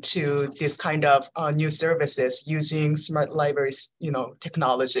reaction to this kind of new services using smart libraries,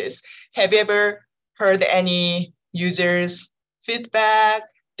 technologies. Have you ever heard any users' feedback,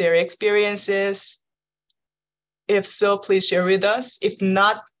 their experiences? If so, please share with us. If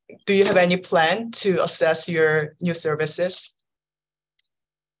not, do you have any plan to assess your new services?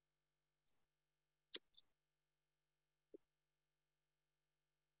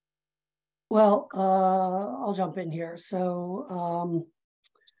 Well, I'll jump in here. So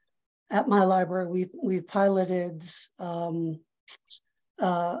at my library, we've piloted an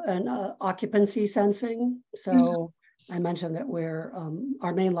occupancy sensing. So I mentioned that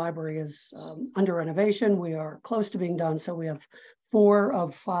our main library is under renovation. We are close to being done. So we have 4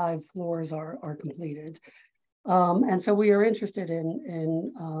 of 5 floors are completed. And so we are interested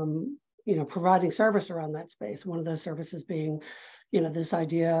in providing service around that space. One of those services being this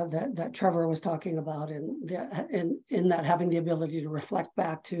idea that Trevor was talking about, in that having the ability to reflect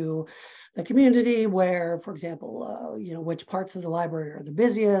back to the community where, for example, which parts of the library are the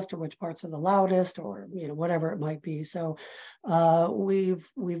busiest or which parts are the loudest, or, whatever it might be. So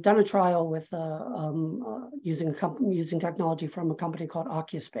we've done a trial with using technology from a company called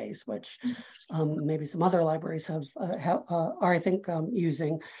OccuSpace, which maybe some other libraries are, I think,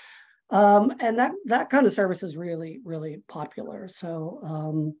 using. And that kind of service is really, really popular.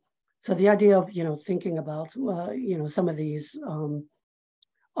 So so the idea of, thinking about, some of these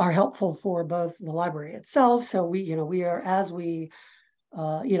are helpful for both the library itself. So we are, as we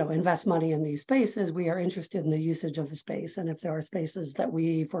invest money in these spaces, we are interested in the usage of the space. And if there are spaces that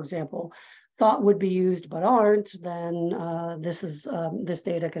we, for example, thought would be used but aren't, then this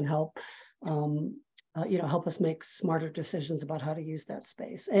data can help help us make smarter decisions about how to use that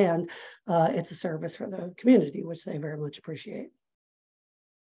space. And it's a service for the community, which they very much appreciate.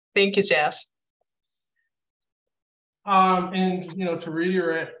 Thank you, Jeff. And to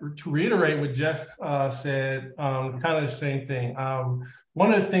reiterate what Jeff said, kind of the same thing.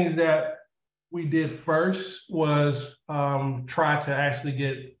 One of the things that we did first was try to actually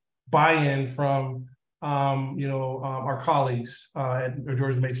get buy-in from our colleagues at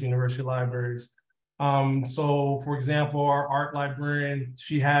George Mason University Libraries. So, for example, our art librarian,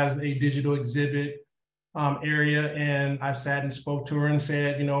 she has a digital exhibit area, and I sat and spoke to her and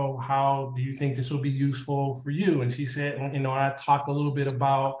said, how do you think this will be useful for you? And she said, I talked a little bit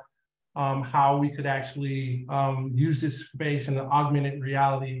about how we could actually use this space in an augmented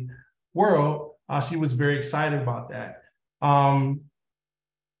reality world. She was very excited about that.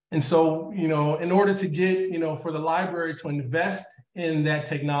 And so, in order to get, for the library to invest in that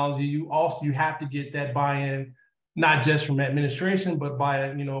technology, you have to get that buy-in, not just from administration, but by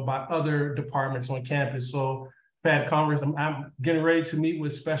other departments on campus. So I'm getting ready to meet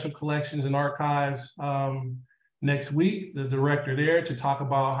with Special Collections and Archives next week, the director there, to talk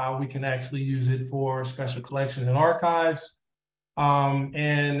about how we can actually use it for Special Collections and Archives.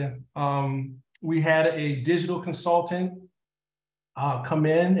 We had a digital consultant come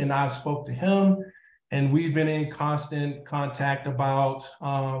in, and I spoke to him, and we've been in constant contact about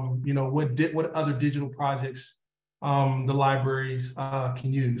what other digital projects the libraries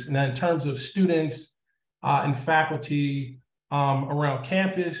can use. And then in terms of students and faculty around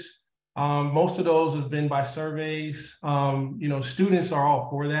campus, most of those have been by surveys. Students are all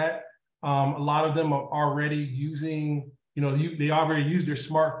for that. A lot of them are already using, they already use their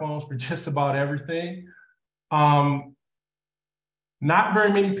smartphones for just about everything. Not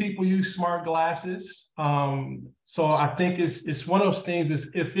very many people use smart glasses. So I think it's one of those things is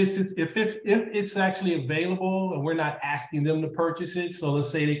if it's actually available and we're not asking them to purchase it. So let's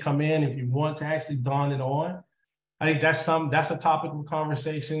say they come in, if you want to actually don it on, I think that's a topic of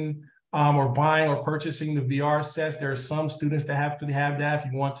conversation, or buying or purchasing the VR sets. There are some students that have to have that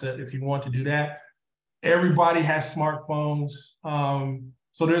if you want to do that. Everybody has smartphones.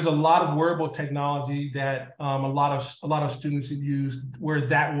 So there's a lot of wearable technology that a lot of students have used where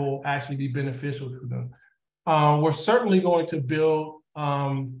that will actually be beneficial to them. We're certainly going to build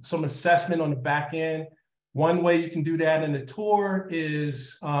some assessment on the back end. One way you can do that in the tour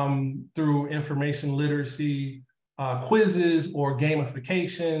is through information literacy quizzes or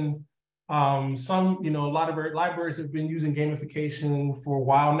gamification. A lot of our libraries have been using gamification for a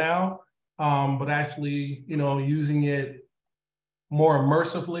while now, but actually, using it more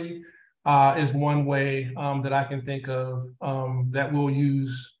immersively is one way that I can think of that we'll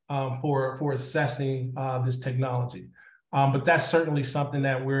use for assessing this technology. But that's certainly something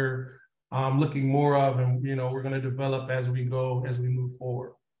that we're looking more of, and we're going to develop as we move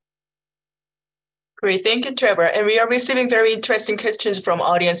forward. Great, thank you, Trevor. And we are receiving very interesting questions from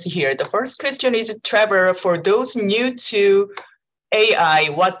audience here. The first question is, Trevor, for those new to AI,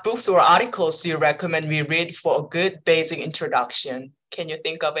 what books or articles do you recommend we read for a good basic introduction? Can you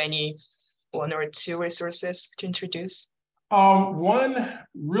think of any one or two resources to introduce? One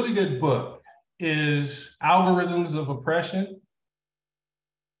really good book is Algorithms of Oppression.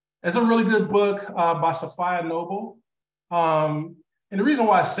 It's a really good book by Sophia Noble. And the reason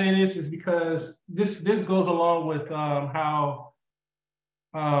why I say this is because this goes along with how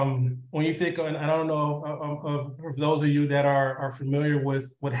when you think, and I don't know of those of you that are familiar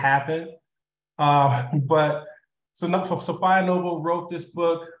with what happened, but Sophia Noble wrote this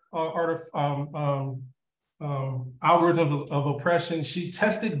book, Algorithms of Oppression. She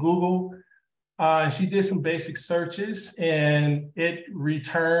tested Google, and she did some basic searches, and it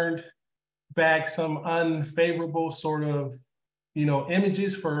returned back some unfavorable sort of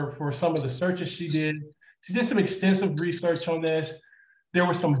images for some of the searches she did. She did some extensive research on this. There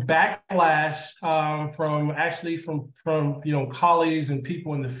was some backlash from colleagues and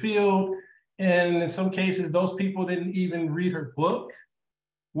people in the field. And in some cases, those people didn't even read her book,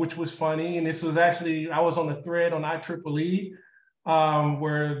 which was funny. And this was actually, I was on a thread on IEEE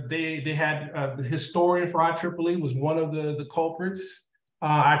where they had the historian for IEEE was one of the culprits.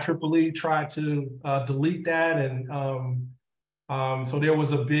 IEEE tried to delete that, and So there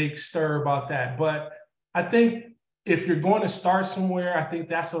was a big stir about that. But I think if you're going to start somewhere, I think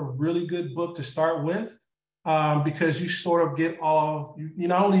that's a really good book to start with, because you sort of get you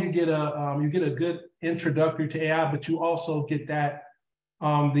not only you get a good introductory to AI, but you also get that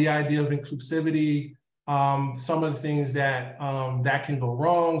the idea of inclusivity, some of the things that that can go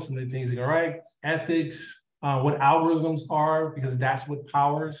wrong, some of the things that go right, ethics, what algorithms are, because that's what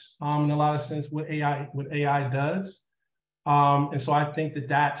powers, in a lot of sense, what AI does. And so I think that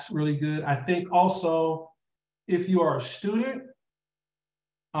that's really good. I think also, if you are a student,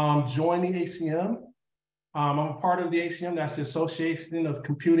 join the ACM. I'm a part of the ACM, that's the Association of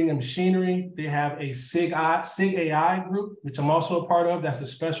Computing and Machinery. They have a SIG AI group, which I'm also a part of. That's a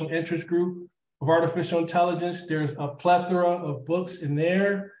special interest group of artificial intelligence. There's a plethora of books in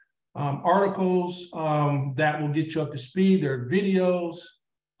there, articles that will get you up to speed. There are videos,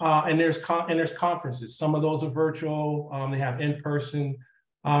 and there's conferences. Some of those are virtual. They have in-person.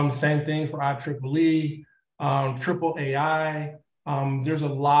 Same thing for IEEE, Triple AI. There's a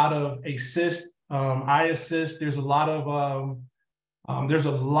lot of assist. iAssist, there's a lot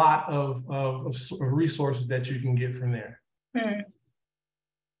of resources that you can get from there.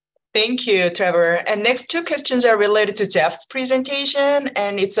 Thank you, Trevor. And next two questions are related to Jeff's presentation,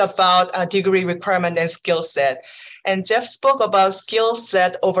 and it's about a degree requirement and skill set. And Jeff spoke about skill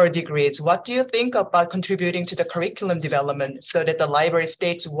set over degrees. What do you think about contributing to the curriculum development so that the library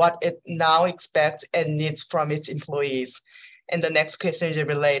states what it now expects and needs from its employees? And the next question is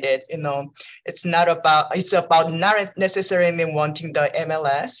related, it's about not necessarily wanting the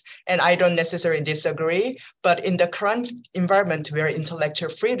MLS, and I don't necessarily disagree, but in the current environment where intellectual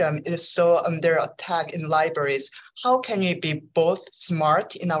freedom is so under attack in libraries, how can we be both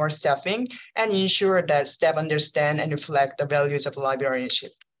smart in our staffing and ensure that staff understand and reflect the values of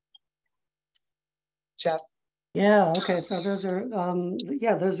librarianship? Jeff? Yeah, okay, so those are,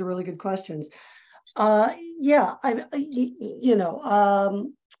 those are really good questions. I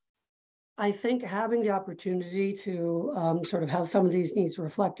think having the opportunity to sort of have some of these needs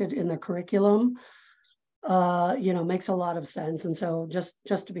reflected in the curriculum, makes a lot of sense. And so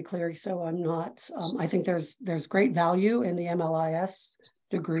just to be clear, so I'm not, I think there's great value in the MLIS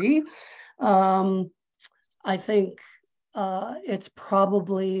degree. I think it's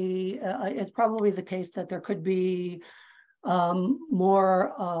probably the case that there could be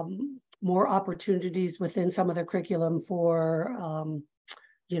more opportunities within some of the curriculum for,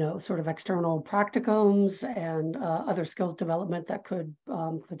 sort of external practicums and other skills development that could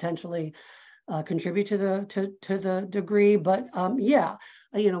potentially contribute to the degree. But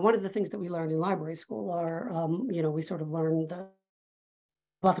one of the things that we learned in library school are, we sort of learned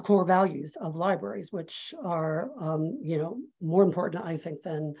about the core values of libraries, which are, more important, I think,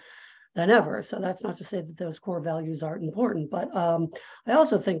 than ever. So that's not to say that those core values aren't important, but I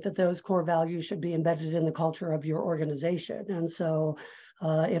also think that those core values should be embedded in the culture of your organization. And so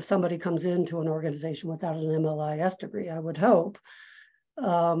if somebody comes into an organization without an MLIS degree, I would hope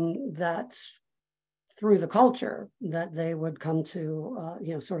that through the culture that they would come to,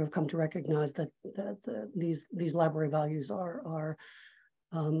 sort of come to recognize that these library values are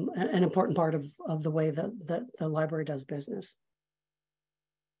an important part of the way that the library does business.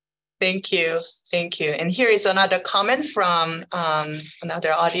 Thank you. And here is another comment from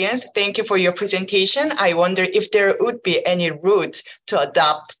another audience. Thank you for your presentation. I wonder if there would be any route to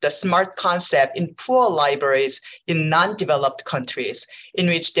adopt the SMART concept in poor libraries in non-developed countries, in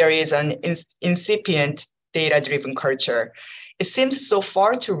which there is an incipient data-driven culture. It seems so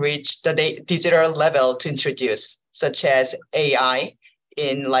far to reach the digital level to introduce, such as AI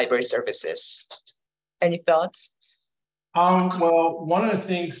in library services. Any thoughts? Well, one of the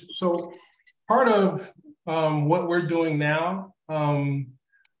things, so part of what we're doing now,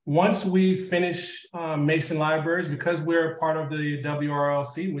 once we finish Mason Libraries, because we're part of the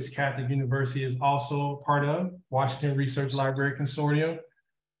WRLC, which Catholic University is also part of, Washington Research Library Consortium,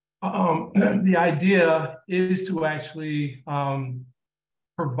 the idea is to actually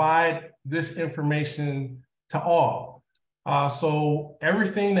provide this information to all. So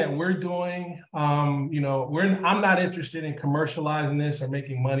everything that we're doing, I'm not interested in commercializing this or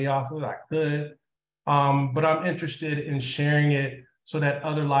making money off of it. I could, but I'm interested in sharing it so that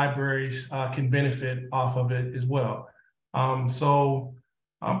other libraries can benefit off of it as well. I've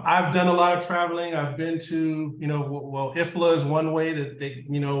done a lot of traveling. I've been to, IFLA is one way that they,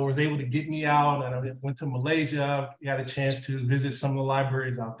 was able to get me out. And I went to Malaysia, got a chance to visit some of the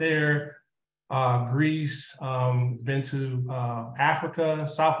libraries out there. Greece, been to Africa,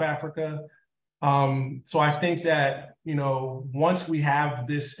 South Africa. So I think that, once we have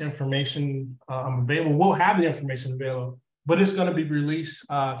this information available, we'll have the information available but it's going to be released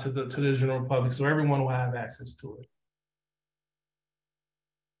to the general public, so everyone will have access to it.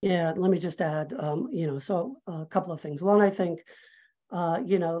 Yeah, let me just add, so a couple of things. One, I think,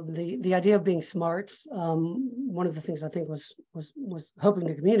 the idea of being smart. One of the things I think was hoping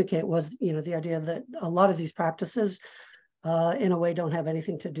to communicate was, the idea that a lot of these practices, in a way, don't have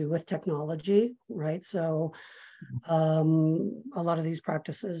anything to do with technology, right? So a lot of these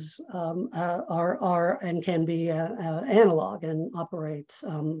practices are and can be analog and operate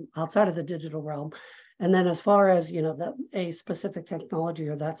outside of the digital realm. And then as far as, a specific technology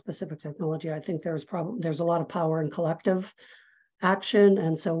or that specific technology, I think there's a lot of power in collective action.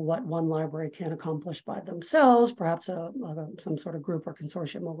 And so what one library can accomplish by themselves, perhaps some sort of group or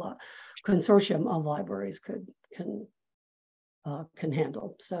consortium of libraries can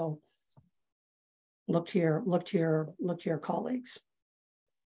handle. So look to your colleagues.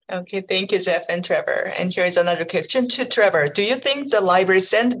 Okay, thank you, Jeff and Trevor. And here's another question to Trevor. Do you think the library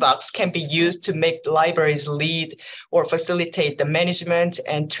sandbox can be used to make the libraries lead or facilitate the management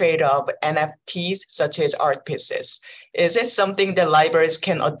and trade of NFTs, such as art pieces? Is it something that libraries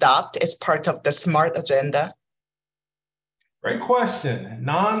can adopt as part of the SMART agenda? Great question.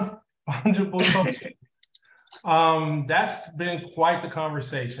 Non-fungible tokens. That's been quite the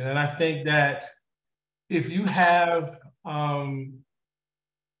conversation. And I think that if you have,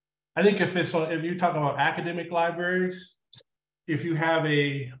 I think if you're talking about academic libraries, if you have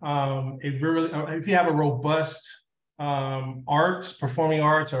a robust arts, performing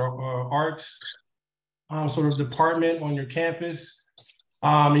arts or arts sort of department on your campus,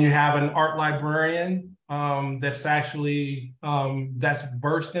 and you have an art librarian that's actually that's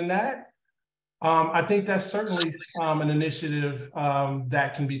versed in that, I think that's certainly an initiative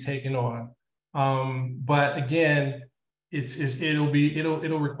that can be taken on. But again,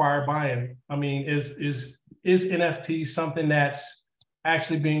 it'll require buy-in. I mean, is NFT something that's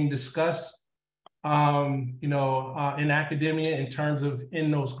actually being discussed, in academia in terms of in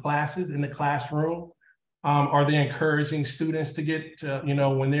those classes, in the classroom? Are they encouraging students to get,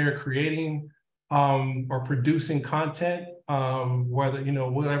 when they're creating or producing content, whether,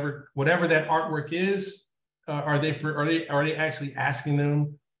 whatever that artwork is, are they actually asking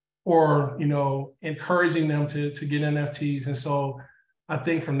them or, encouraging them to get NFTs? And so I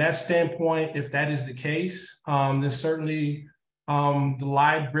think from that standpoint, if that is the case, then certainly the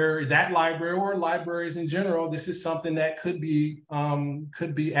library, or libraries in general, this is something that could be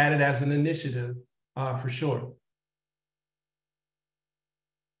added as an initiative for sure.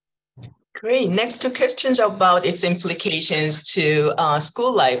 Great. Next, two questions about its implications to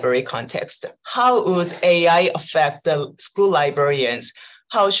school library context. How would AI affect the school librarians?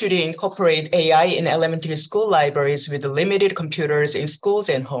 How should we incorporate AI in elementary school libraries with limited computers in schools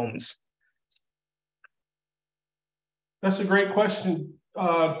and homes? That's a great question.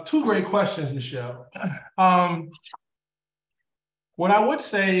 Two great questions, Michelle. What I would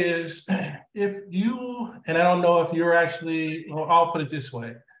say is, if you, and I don't know if you're actually, or I'll put it this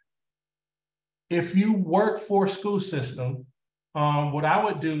way. If you work for a school system, what I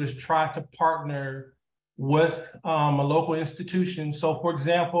would do is try to partner with a local institution. So for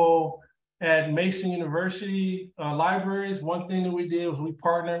example, at Mason University libraries, one thing that we did was we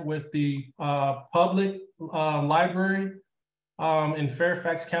partnered with the public library in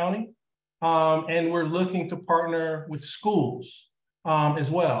Fairfax County. And we're looking to partner with schools as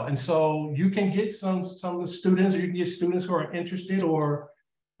well. And so you can get some students, or you can get students who are interested, or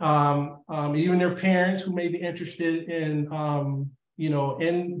even their parents who may be interested in,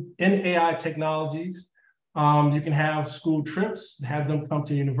 in AI technologies. You can have school trips, have them come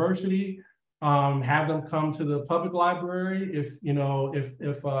to university, have them come to the public library if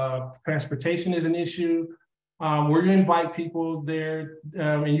transportation is an issue. We're going to invite people there,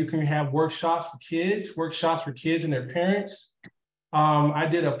 and you can have workshops for kids and their parents. I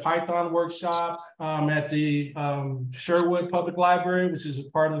did a Python workshop at the Sherwood Public Library, which is a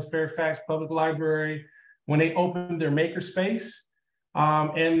part of the Fairfax Public Library, when they opened their makerspace.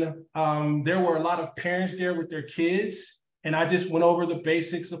 And there were a lot of parents there with their kids, and I just went over the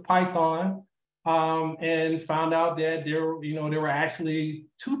basics of Python and found out that there were actually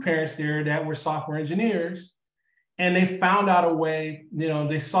two parents there that were software engineers. And they found out a way,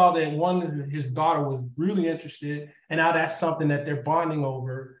 they saw that his daughter was really interested, and now that's something that they're bonding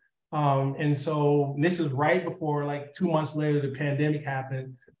over. And so this is right before, like 2 months later, the pandemic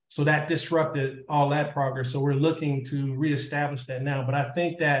happened. So that disrupted all that progress. So we're looking to reestablish that now. But I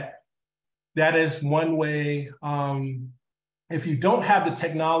think that is one way. If you don't have the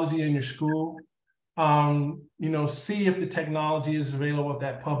technology in your school, see if the technology is available at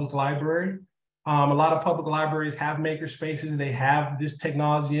that public library. A lot of public libraries have maker spaces. They have this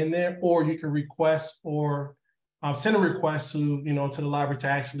technology in there, or you can request or send a request to, to the library to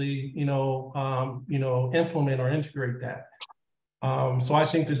actually, implement or integrate that. So I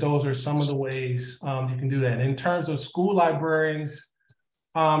think that those are some of the ways you can do that. In terms of school librarians,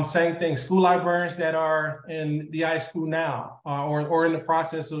 same thing. School librarians that are in the iSchool now, or in the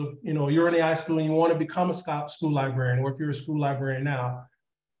process of, you're in the iSchool and you want to become a school librarian, or if you're a school librarian now,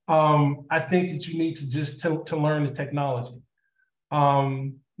 I think that you need to just to learn the technology.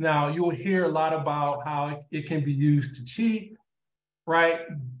 Now, you'll hear a lot about how it can be used to cheat, right?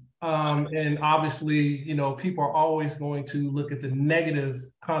 And obviously, people are always going to look at the negative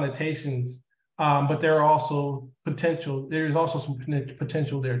connotations, but there are also there's also some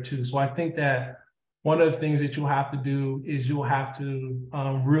potential there too. So I think that one of the things that you'll have to do is you'll have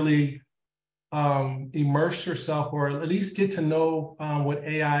to really immerse yourself, or at least get to know what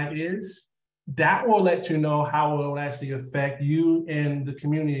AI is. That will let you know how it will actually affect you and the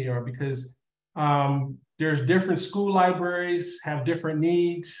community you are, because there's different school libraries have different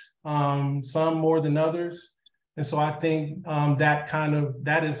needs, some more than others. And so I think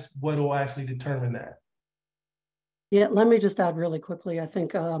that is what will actually determine that. Yeah, let me just add really quickly. I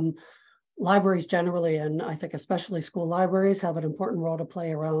think libraries generally, and I think especially school libraries, have an important role to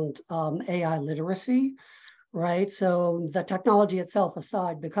play around AI literacy, right? So the technology itself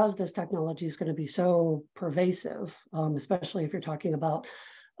aside, because this technology is going to be so pervasive, especially if you're talking about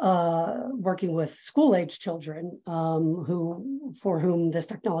working with school-age children for whom this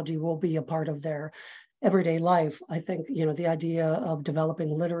technology will be a part of their everyday life. I think, the idea of developing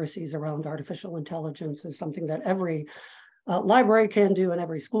literacies around artificial intelligence is something that every library can do, and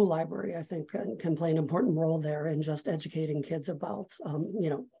every school library, I think, can play an important role there in just educating kids about,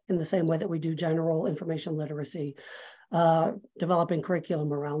 in the same way that we do general information literacy, developing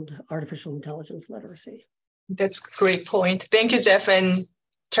curriculum around artificial intelligence literacy. That's a great point. Thank you, Jeff and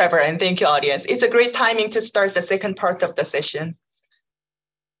Trevor, and thank you, audience. It's a great timing to start the second part of the session.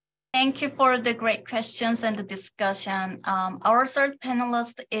 Thank you for the great questions and the discussion. Our third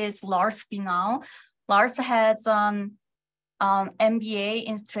panelist is Lars Binau. Lars has an MBA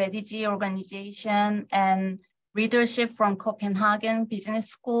in strategy, organization, and leadership from Copenhagen Business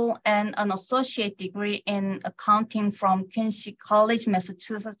School, and an associate degree in accounting from Quincy College,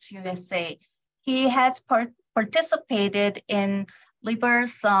 Massachusetts, USA. He has participated in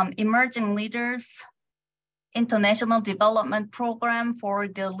LIBER's Emerging Leaders International Development Program for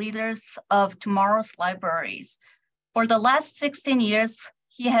the Leaders of Tomorrow's Libraries. For the last 16 years,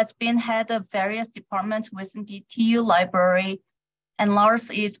 he has been head of various departments within the TU Library, and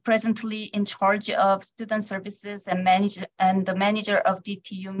Lars is presently in charge of student services and the manager of the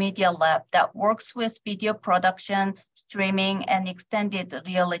TU Media Lab that works with video production, streaming, and extended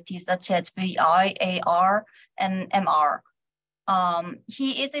reality such as VR, AR, and MR.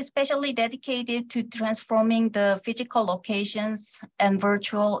 He is especially dedicated to transforming the physical locations and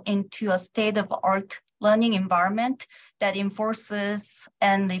virtual into a state-of-the-art learning environment that enforces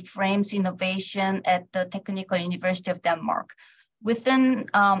and reframes innovation at the Technical University of Denmark. Within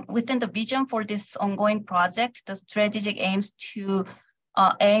the vision for this ongoing project, the strategic aim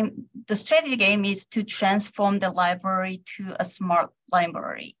is to transform the library to a smart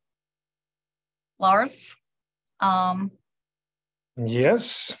library. Lars?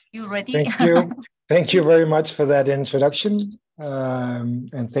 Yes. You ready? Thank you. Thank you very much for that introduction.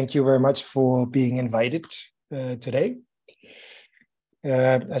 And thank you very much for being invited today.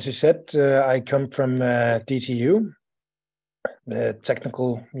 As you said, I come from DTU, the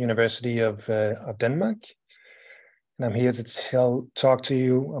Technical University of Denmark. And I'm here to talk to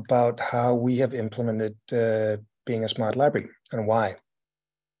you about how we have implemented being a smart library and why.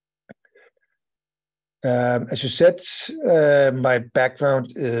 As you said, my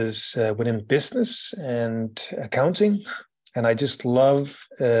background is within business and accounting, and I just love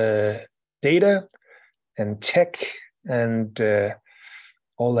data and tech and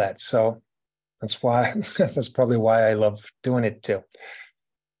all that. So that's probably why I love doing it too.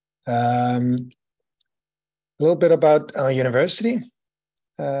 A little bit about our university.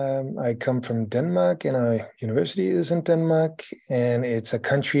 I come from Denmark, and our university is in Denmark, and it's a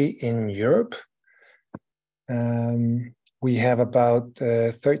country in Europe. We have about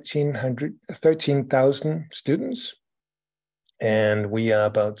 13,000 students, and we are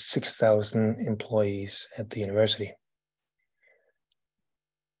about 6,000 employees at the university.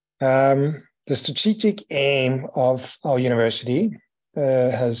 The strategic aim of our university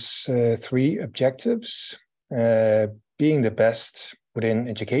has 3 objectives: being the best within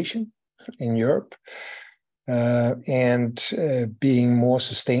education in Europe, and being more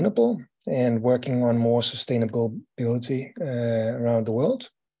sustainable and working on more sustainability around the world.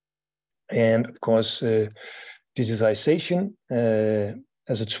 And of course, digitization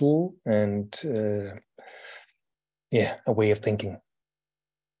as a tool and a way of thinking.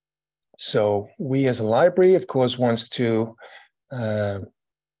 So we as a library, of course, wants to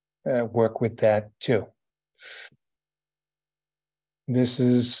work with that too. This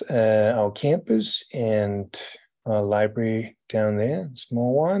is our campus and our library down there,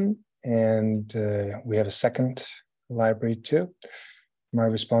 small one. And we have a second library too. My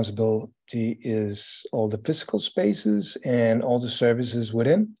responsibility is all the physical spaces and all the services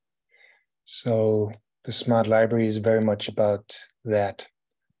within. So the smart library is very much about that.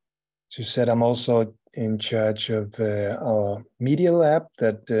 As you said, I'm also in charge of our media lab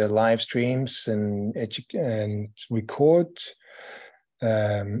that live streams and records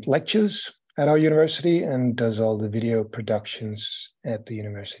lectures at our university and does all the video productions at the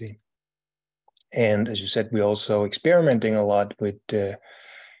university. And as you said, we're also experimenting a lot with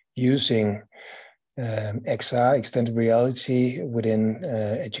using XR, extended reality, within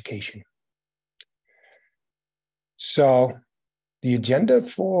education. So the agenda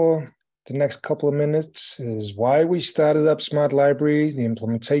for the next couple of minutes is why we started up Smart Library, the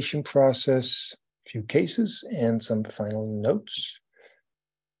implementation process, a few cases, and some final notes.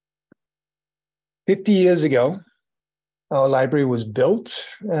 50 years ago, our library was built,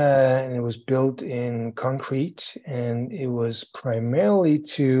 and it was built in concrete, and it was primarily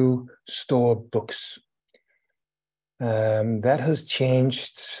to store books. That has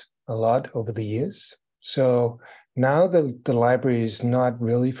changed a lot over the years. So now the library is not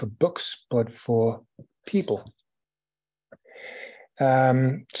really for books, but for people.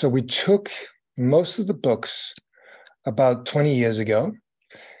 So we took most of the books about 20 years ago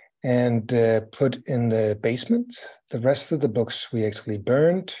and put in the basement. The rest of the books we actually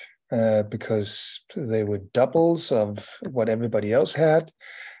burned because they were doubles of what everybody else had.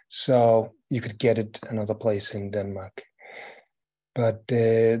 So you could get it another place in Denmark. But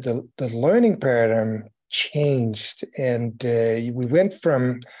the learning paradigm changed, and we went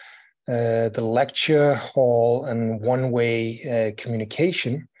from the lecture hall and one-way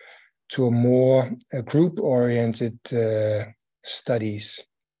communication to a more group-oriented studies.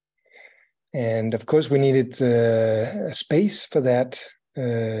 And of course, we needed a space for that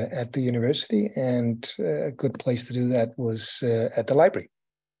at the university, and a good place to do that was at the library.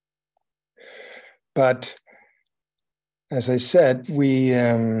 But as I said,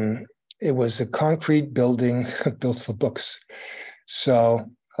 it was a concrete building built for books.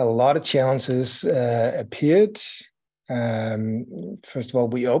 So a lot of challenges appeared. First of all,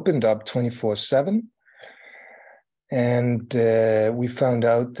 we opened up 24/7. And we found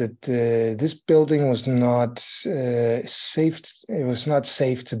out that this building was not safe. It was not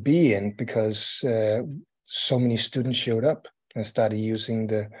safe to be in because so many students showed up and started using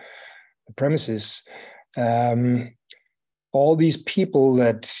the premises. All these people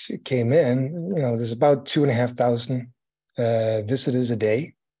that came in, there's about 2,500 visitors a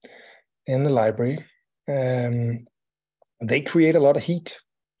day in the library. They create a lot of heat.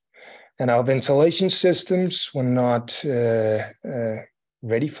 And our ventilation systems were not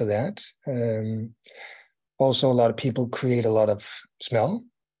ready for that. Also, a lot of people create a lot of smell,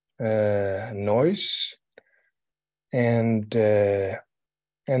 noise, and the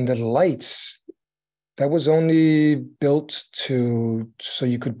lights. That was only built so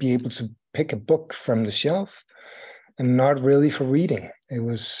you could be able to pick a book from the shelf, and not really for reading. It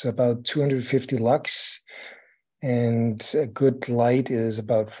was about 250 lux. And a good light is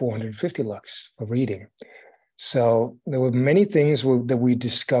about 450 lux for reading. So there were many things that we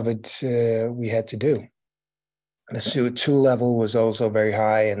discovered we had to do. The CO2 level was also very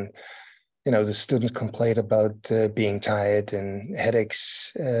high, and the students complained about being tired and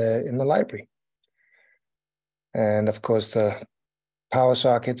headaches in the library. And of course, the power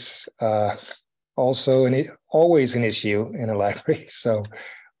sockets are also always an issue in a library. So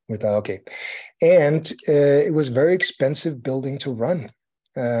we thought, okay. And it was very expensive building to run.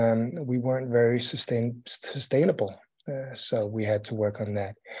 We weren't very sustainable. So we had to work on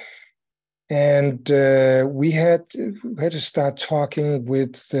that. And we had to start talking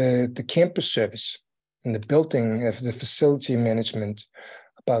with the campus service and the building of the facility management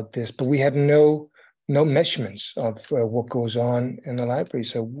about this. But we had no measurements of what goes on in the library.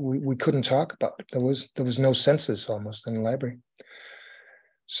 So we couldn't talk about it. There was no census almost in the library.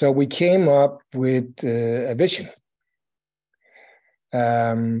 So we came up with a vision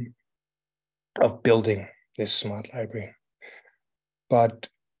of building this smart library. But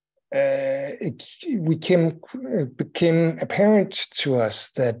it became apparent to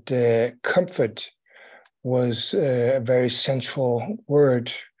us that comfort was a very central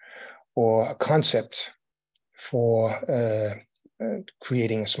word or a concept for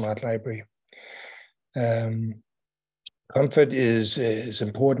creating a smart library. Comfort is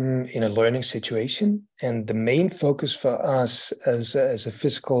important in a learning situation, and the main focus for us as a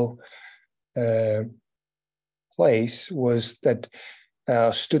physical place was that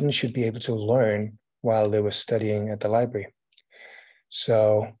students should be able to learn while they were studying at the library.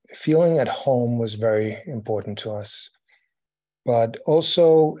 So feeling at home was very important to us, but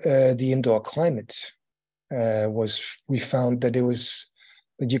also the indoor climate we found that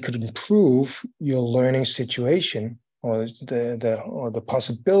that you could improve your learning situation or the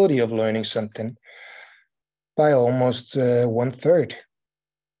possibility of learning something by almost 1/3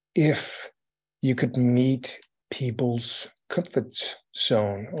 if you could meet people's comfort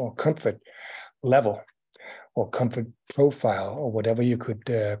zone or comfort level or comfort profile or whatever you could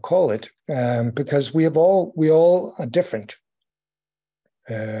call it, because we all are different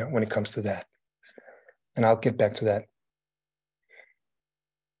when it comes to that, and I'll get back to that.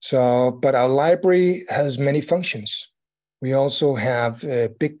 So, but our library has many functions. We also have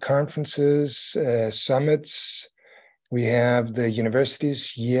big conferences, summits. We have the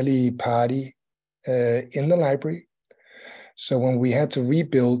university's yearly party in the library. So when we had to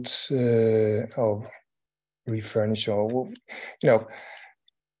rebuild or refurnish or,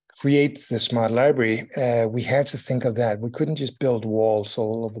 create the smart library, we had to think of that. We couldn't just build walls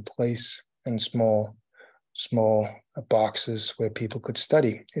all over the place and small boxes where people could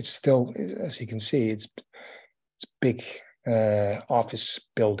study. It's still, as you can see, it's big office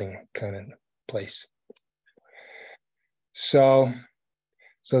building kind of place. So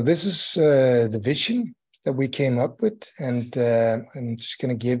this is the vision that we came up with, and I'm just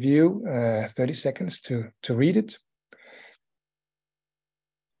going to give you 30 seconds to read it.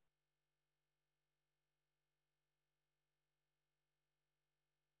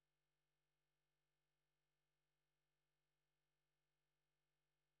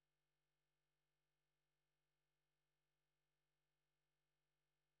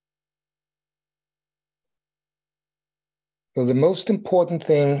 So the most important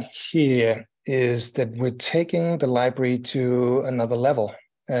thing here is that we're taking the library to another level,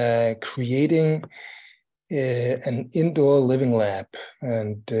 creating an indoor living lab.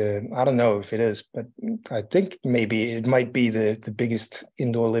 And I don't know if it is, but I think maybe it might be the biggest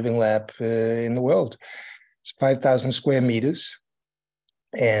indoor living lab in the world. It's 5,000 square meters.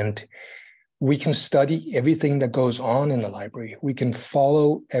 And we can study everything that goes on in the library. We can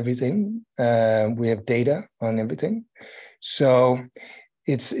follow everything. We have data on everything. So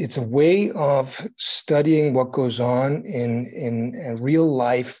it's a way of studying what goes on in a real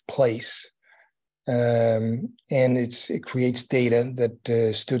life place. And it creates data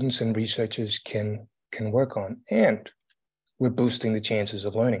that students and researchers can work on, and we're boosting the chances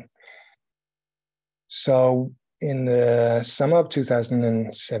of learning. So in the summer of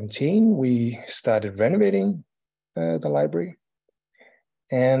 2017, we started renovating the library,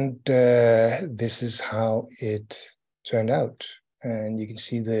 and this is how it turned out. And you can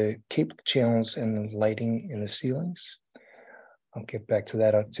see the cable channels and the lighting in the ceilings. I'll get back to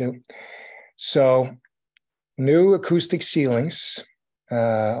that too. So new acoustic ceilings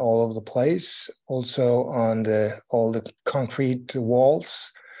all over the place, also on all the concrete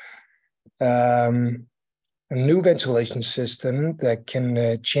walls. A new ventilation system that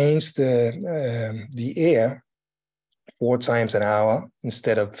can change the air 4 times an hour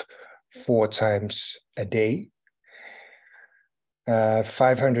instead of 4 times a day.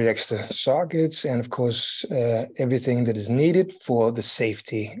 500 extra sockets, and of course, everything that is needed for the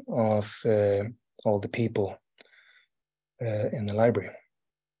safety of all the people in the library.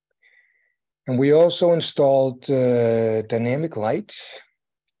 And we also installed dynamic lights,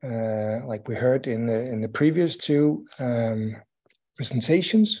 like we heard in the previous 2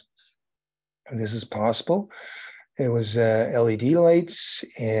 presentations. And this is possible. It was LED lights,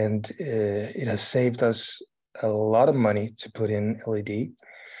 and it has saved us a lot of money to put in LED,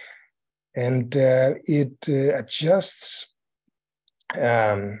 and it adjusts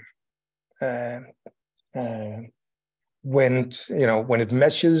when it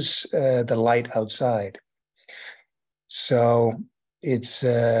measures the light outside. So it's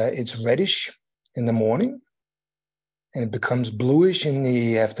reddish in the morning, and it becomes bluish in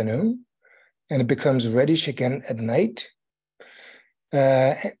the afternoon, and it becomes reddish again at night.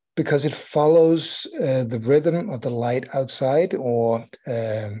 Because it follows the rhythm of the light outside, or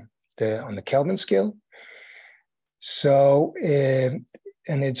on the Kelvin scale. So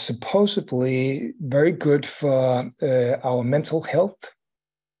and it's supposedly very good for our mental health,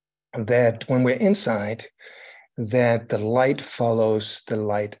 that when we're inside, that the light follows the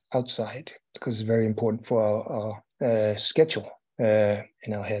light outside, because it's very important for our schedule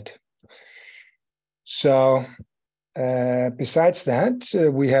in our head. So besides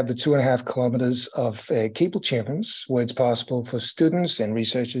that, we have the 2.5 kilometers of cable chambers, where it's possible for students and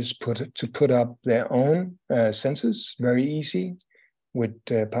researchers to put up their own sensors, very easy, with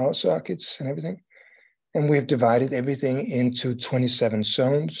power sockets and everything. And we've divided everything into 27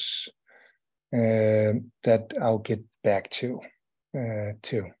 zones that I'll get back to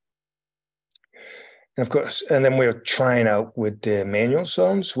too. And of course, and then we're trying out with the manual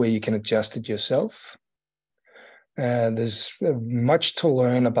zones where you can adjust it yourself. There's much to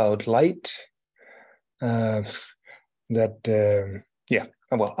learn about light. Yeah,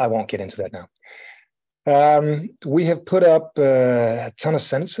 well, I won't get into that now. We have put up a ton of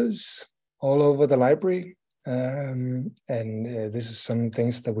sensors all over the library, and this is some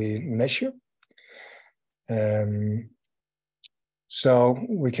things that we measure. So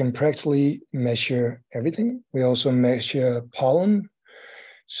we can practically measure everything. We also measure pollen.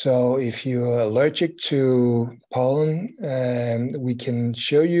 So if you're allergic to pollen, we can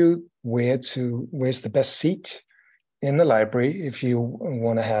show you where's the best seat in the library if you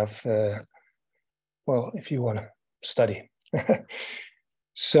want to have, if you want to study.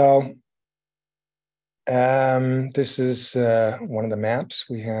 So this is one of the maps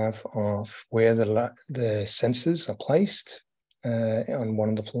we have of where the sensors are placed on one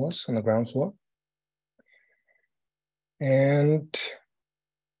of the floors, on the ground floor. And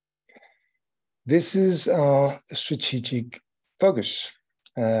this is our strategic focus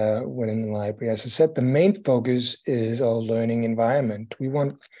within the library. As I said, the main focus is our learning environment. We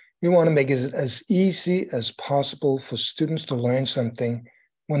want to make it as easy as possible for students to learn something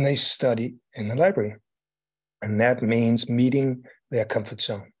when they study in the library. And that means meeting their comfort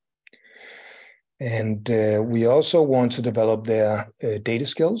zone. And we also want to develop their data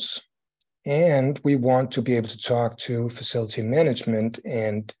skills. And we want to be able to talk to facility management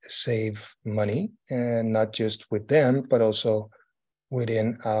and save money, and not just with them, but also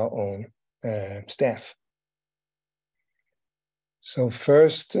within our own staff. So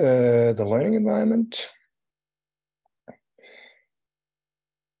first, the learning environment.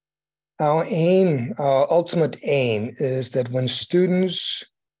 Our ultimate aim is that when students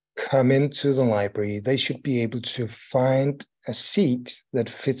come into the library, they should be able to find a seat that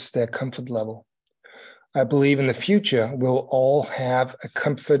fits their comfort level. I believe in the future, we'll all have a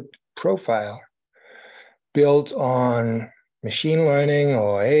comfort profile built on machine learning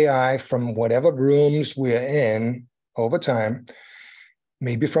or AI from whatever rooms we're in over time,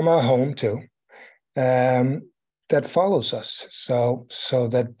 maybe from our home too, that follows us. So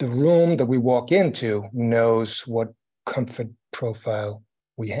that the room that we walk into knows what comfort profile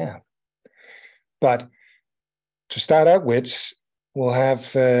we have. But to start out with, we'll have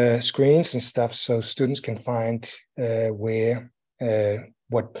screens and stuff so students can find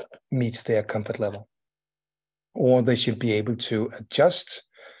what meets their comfort level. Or they should be able to adjust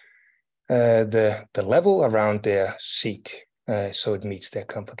the level around their seat so it meets their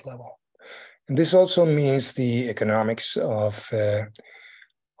comfort level. And this also means the economics of their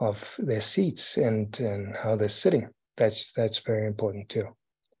seats and how they're sitting. That's very important too.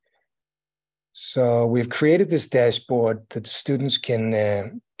 So we've created this dashboard that students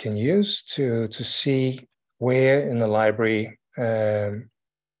can use to see where in the library it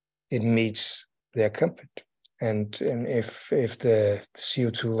meets their comfort, and if the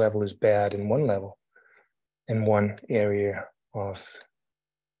CO2 level is bad in one level, in one area of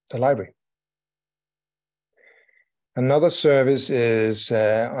the library. Another service is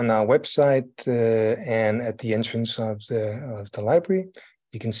on our website and at the entrance of the library.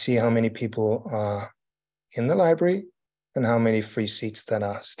 You can see how many people are in the library and how many free seats that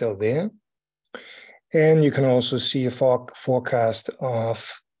are still there. And you can also see a forecast of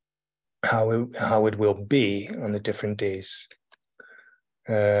how it will be on the different days.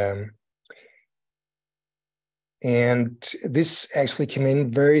 And this actually came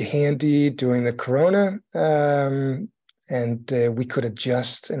in very handy during the Corona. And we could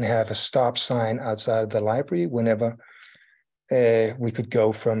adjust and have a stop sign outside of the library whenever we could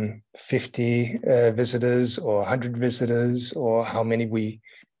go from 50 visitors or 100 visitors, or how many we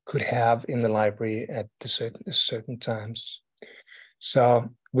could have in the library at certain times. So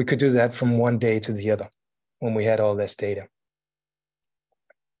we could do that from one day to the other when we had all this data.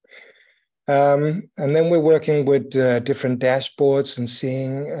 And then we're working with different dashboards and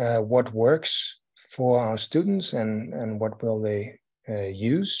seeing what works for our students and what will they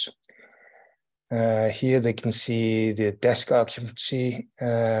use. Here they can see the desk occupancy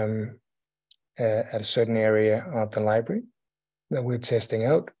at a certain area of the library that we're testing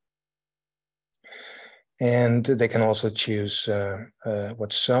out. And they can also choose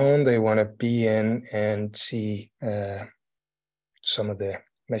what zone they want to be in and see some of the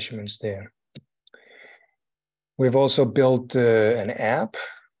measurements there. We've also built an app,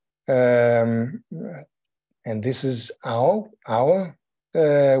 and this is our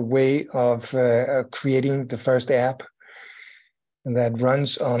way of creating the first app that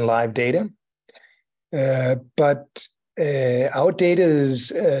runs on live data. But our data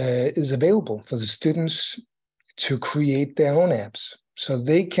is available for the students to create their own apps. So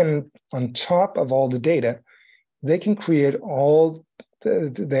they can, on top of all the data, they can create all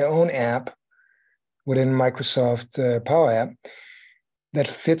their own app within Microsoft Power App that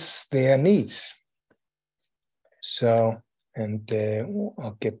fits their needs. So, and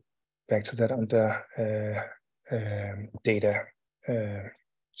I'll get back to that under data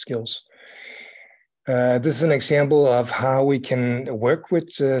skills. This is an example of how we can work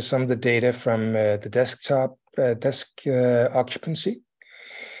with some of the data from the desktop desk occupancy.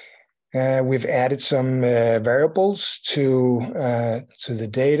 We've added some variables to the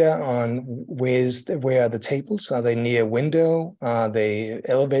data on where are the tables. Are they near a window? Are they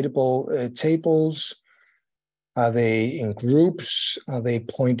elevatable tables? Are they in groups? Are they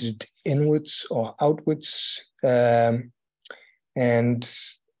pointed inwards or outwards? And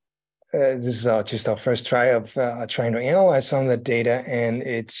this is just our first try of trying to analyze some of that data, and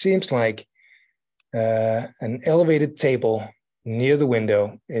it seems like an elevated table near the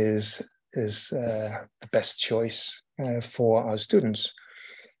window is the best choice for our students.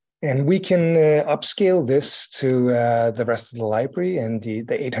 And we can upscale this to the rest of the library and the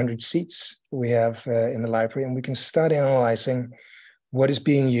 800 seats we have in the library, and we can start analyzing what is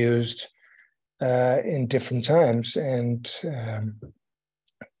being used in different times and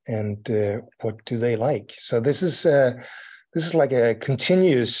what do they like. So this is like a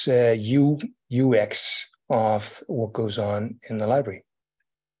continuous UX of what goes on in the library.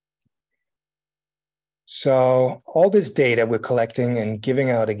 So all this data we're collecting and giving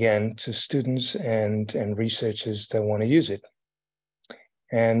out again to students and researchers that want to use it.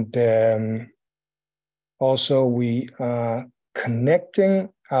 And also we are connecting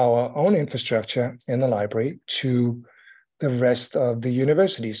our own infrastructure in the library to the rest of the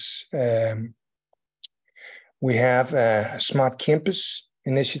universities. We have a smart campus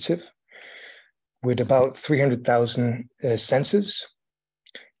initiative with about 300,000 sensors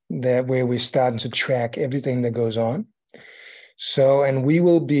there, where we're starting to track everything that goes on. So, and we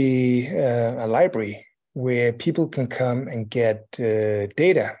will be a library where people can come and get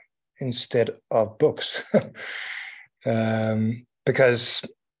data instead of books. Because,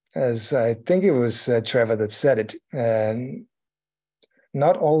 as I think it was Trevor that said it,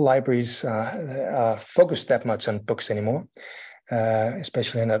 not all libraries are focused that much on books anymore,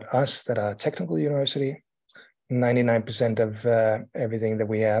 especially not us that are a technical university. 99% of everything that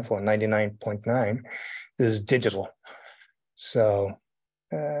we have, or 99.9, is digital. So,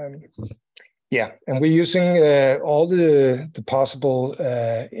 yeah, and we're using all the possible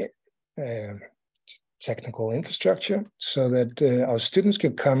technical infrastructure so that our students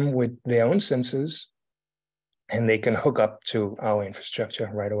can come with their own sensors and they can hook up to our infrastructure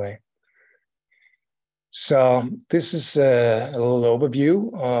right away. So this is a little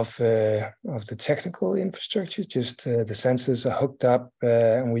overview of the technical infrastructure. Just the sensors are hooked up,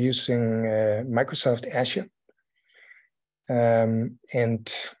 and we're using Microsoft Azure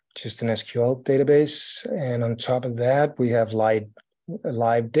and just an SQL database. And on top of that, we have live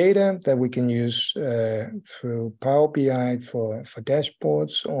data that we can use through Power BI for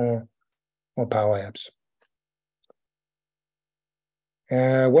dashboards or Power Apps.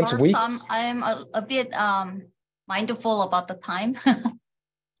 Once a week. I'm a bit mindful about the time.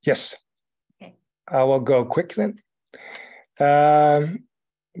 Yes. Okay. I will go quick then.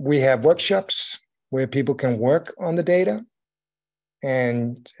 We have workshops where people can work on the data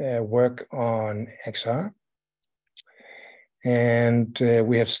and work on XR. And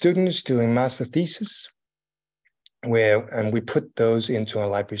we have students doing master thesis and we put those into our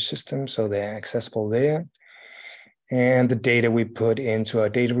library system so they're accessible there. And the data we put into our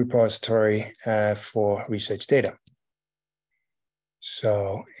data repository for research data.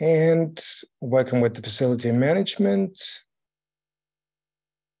 So, and working with the facility management,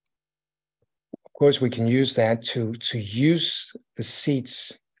 of course, we can use that to use the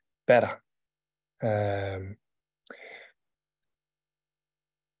seats better.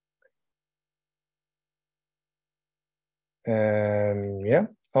 Yeah,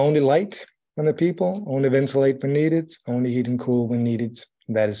 only light when the people, only ventilate when needed, only heat and cool when needed.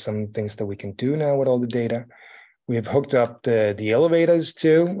 That is some things that we can do now with all the data. We have hooked up the elevators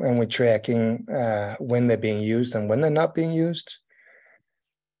too, and we're tracking when they're being used and when they're not being used.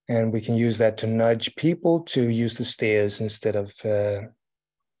 And we can use that to nudge people to use the stairs instead of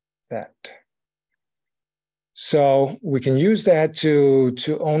that. So we can use that to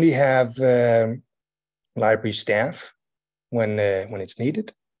only have library staff when it's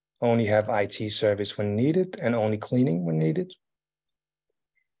needed, only have IT service when needed, and only cleaning when needed.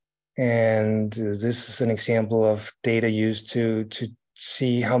 And this is an example of data used to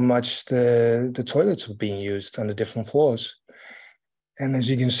see how much the toilets are being used on the different floors. And as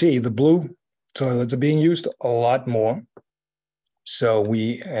you can see, the blue toilets are being used a lot more. So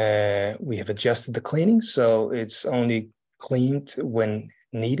we have adjusted the cleaning, so it's only cleaned when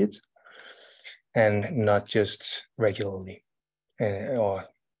needed and not just regularly or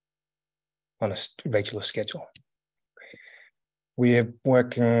on a regular schedule. We are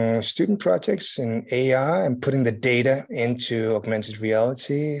working student projects in AR and putting the data into augmented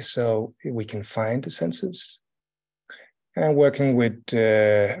reality so we can find the sensors, and working with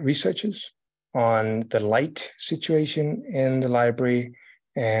researchers on the light situation in the library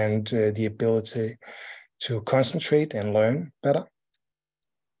and the ability to concentrate and learn better.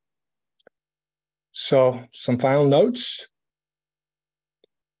 So some final notes.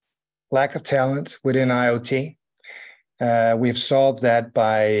 Lack of talent within IoT. We've solved that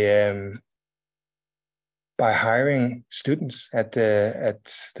by hiring students at the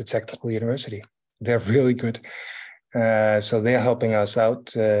technical university. They're really good. So they're helping us out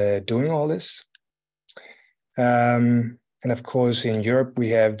doing all this. And of course, in Europe, we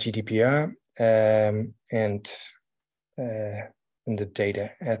have GDPR and the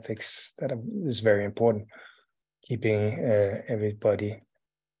data ethics that is very important, keeping everybody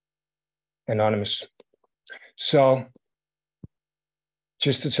anonymous. So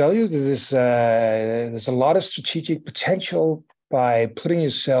just to tell you, there's a lot of strategic potential by putting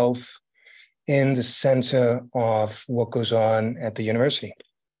yourself in the center of what goes on at the university.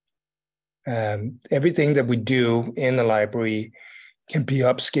 Everything that we do in the library can be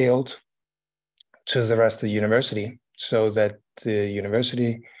upscaled to the rest of the university so that the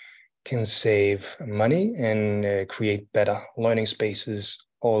university can save money and create better learning spaces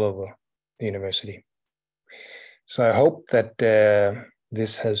all over the university. So I hope that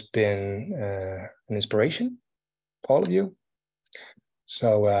this has been an inspiration for all of you.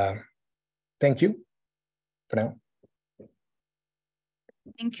 So thank you for now.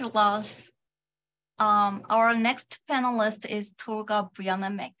 Thank you, Lars. Our next panelist is Tolga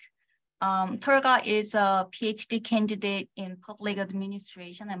Buyanemek. Tolga is a PhD candidate in public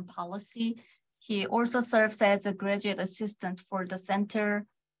administration and policy. He also serves as a graduate assistant for the Center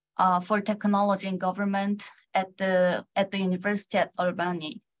for Technology and Government at the University at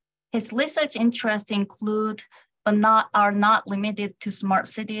Albany. His research interests include, but are not limited to smart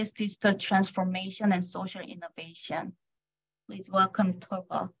cities, digital transformation, and social innovation. Please welcome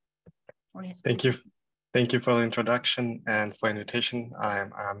Tolga for his. Thank you. Thank you for the introduction and for invitation.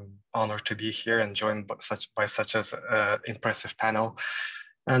 I'm honored to be here and joined by such an impressive panel.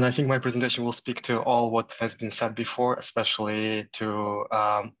 And I think my presentation will speak to all what has been said before, especially to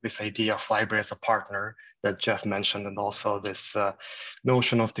this idea of library as a partner that Jeff mentioned, and also this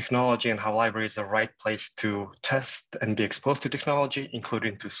notion of technology and how library is the right place to test and be exposed to technology,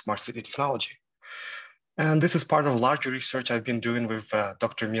 including to smart city technology. And this is part of larger research I've been doing with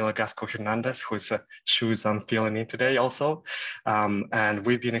Dr. Mila Gasco-Hernandez, whose shoes I'm feeling in today also. And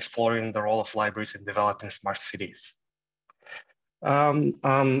we've been exploring the role of libraries in developing smart cities.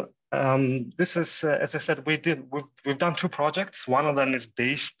 This is, as I said, we've done two projects. One of them is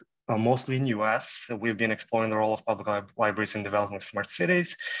based mostly in US. We've been exploring the role of public libraries in developing smart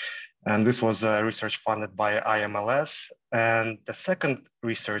cities. And this was research funded by IMLS. And the second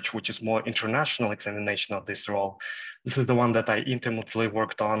research, which is more international examination of this role, this is the one that I intimately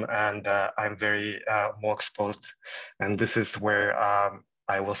worked on, and I'm very more exposed. And this is where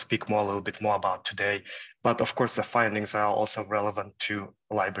I will speak a little bit more about today. But of course, the findings are also relevant to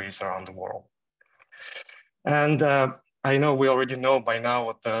libraries around the world. And I know we already know by now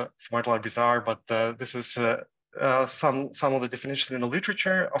what the smart libraries are, but this is some of the definitions in the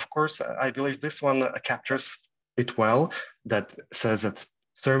literature. Of course, I believe this one captures it well, that says that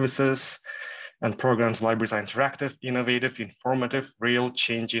services and programs libraries are interactive, innovative, informative, real,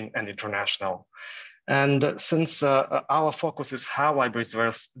 changing, and international. And since our focus is how libraries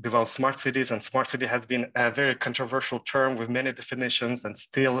develop smart cities, and smart city has been a very controversial term with many definitions and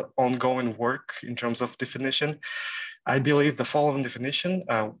still ongoing work in terms of definition, I believe the following definition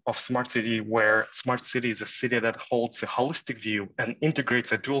of smart city, where smart city is a city that holds a holistic view and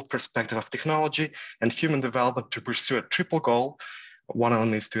integrates a dual perspective of technology and human development to pursue a triple goal. One of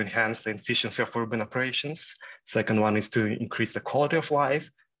them is to enhance the efficiency of urban operations. Second one is to increase the quality of life,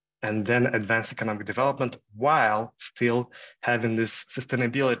 and then advance economic development while still having this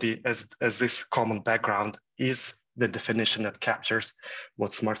sustainability as this common background is the definition that captures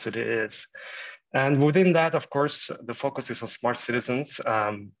what smart city is. And within that, of course, the focus is on smart citizens.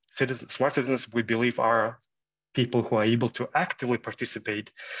 Smart citizens, we believe, are people who are able to actively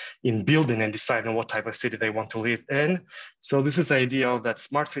participate in building and deciding what type of city they want to live in. So this is the idea that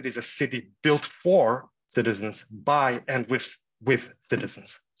smart city is a city built for citizens, by and with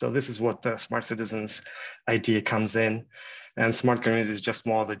citizens. So this is what the smart citizens idea comes in. And smart community is just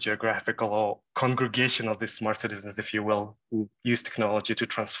more the geographical or congregation of these smart citizens, if you will, who use technology to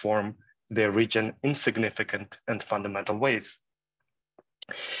transform their region in significant and fundamental ways.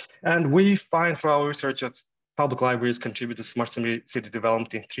 And we find through our research that public libraries contribute to smart city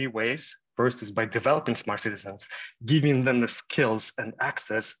development in 3 ways. First is by developing smart citizens, giving them the skills and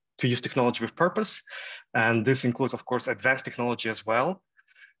access to use technology with purpose. And this includes, of course, advanced technology as well.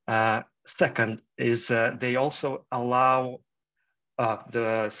 Second is they also allow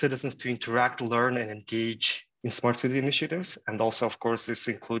the citizens to interact, learn, and engage in smart city initiatives. And also, of course, this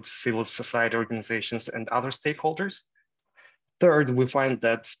includes civil society organizations and other stakeholders. Third, we find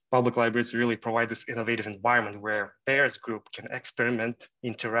that public libraries really provide this innovative environment where pairs group can experiment,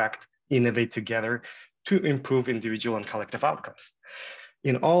 interact, innovate together to improve individual and collective outcomes.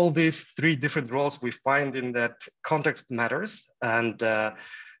 In all these 3 different roles, we find in that context matters. And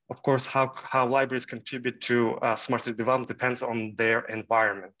of course, how libraries contribute to smart city development depends on their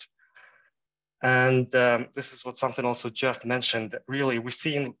environment. And this is what something also Jeff mentioned. Really, we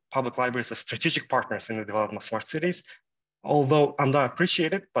see in public libraries as strategic partners in the development of smart cities, although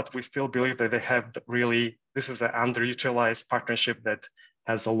underappreciated, but we still believe that they have really, this is an underutilized partnership that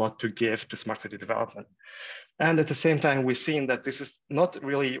has a lot to give to smart city development. And at the same time, we're seeing that this is not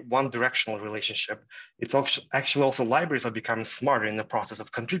really one directional relationship. It's actually also libraries are becoming smarter in the process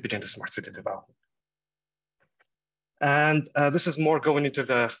of contributing to smart city development. And this is more going into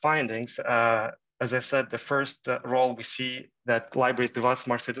the findings. As I said, the first role we see that libraries develop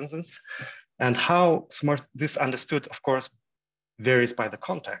smart citizens, and how smart this understood, of course, varies by the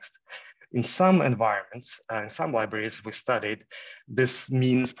context. In some environments, in some libraries we studied, this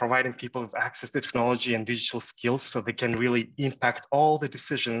means providing people with access to technology and digital skills so they can really impact all the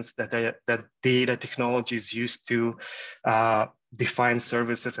decisions that data technology is used to define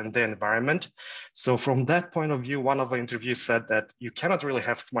services and the environment. So from that point of view, one of the interviews said that you cannot really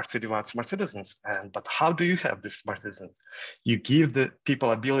have smart city without smart citizens. But how do you have these smart citizens? You give the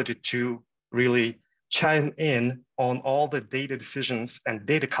people ability to really chime in on all the data decisions and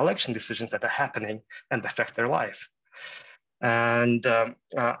data collection decisions that are happening and affect their life. And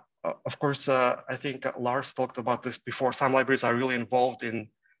of course, I think Lars talked about this before. Some libraries are really involved in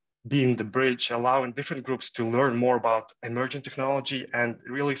being the bridge, allowing different groups to learn more about emerging technology and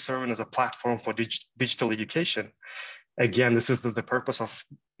really serving as a platform for digital education. Again, this is the purpose of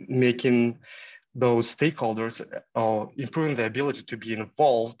making those stakeholders improving the ability to be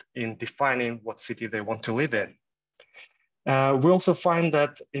involved in defining what city they want to live in. We also find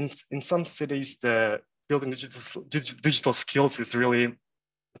that in some cities, the building digital skills is really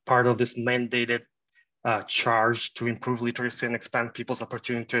part of this mandated charge to improve literacy and expand people's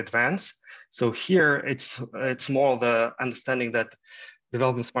opportunity to advance. So here it's more the understanding that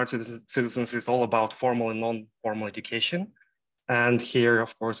developing smart citizens is all about formal and non-formal education. And here,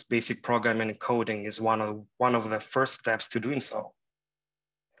 of course, basic programming and coding is one of the first steps to doing so.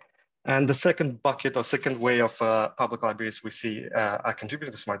 And the second bucket or second way of public libraries we see are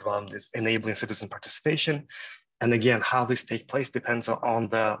contributing to smart development is enabling citizen participation. And again, how this takes place depends on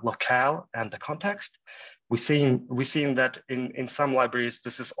the locale and the context. We're seeing that in some libraries,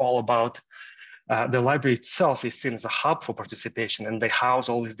 this is all about the library itself is seen as a hub for participation, and they house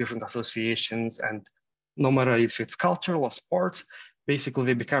all these different associations, and no matter if it's cultural or sports, basically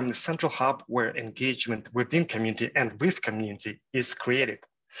they become the central hub where engagement within community and with community is created.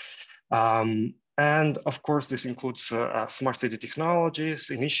 And of course, this includes smart city technologies,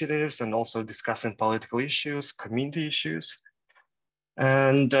 initiatives, and also discussing political issues, community issues.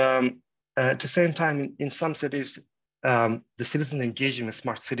 And at the same time, in some cities, the citizen engagement in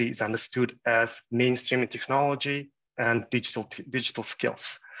smart city is understood as mainstreaming technology and digital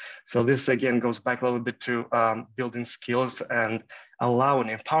skills. So this again goes back a little bit to building skills and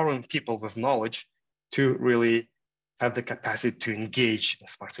empowering people with knowledge to really have the capacity to engage in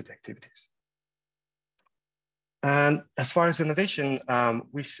smart city activities. And as far as innovation,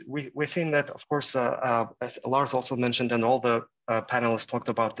 we're seeing that, of course, as Lars also mentioned, and all the panelists talked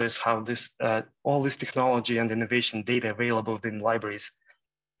about this, how this all this technology and innovation data available within libraries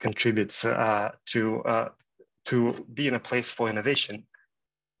contributes to be in a place for innovation.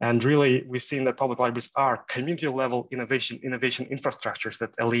 And really, we've seen that public libraries are community-level innovation infrastructures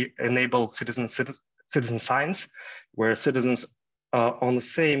that enable citizen science, where citizens on the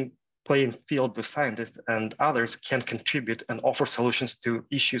same playing field with scientists and others can contribute and offer solutions to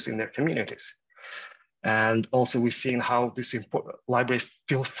issues in their communities. And also we've seen how this library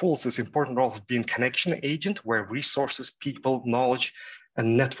fulfills this important role of being connection agent, where resources, people, knowledge,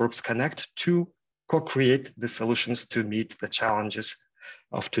 and networks connect to co-create the solutions to meet the challenges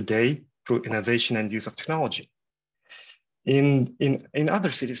of today through innovation and use of technology. In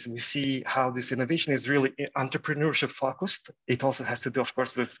other cities, we see how this innovation is really entrepreneurship focused. It also has to do, of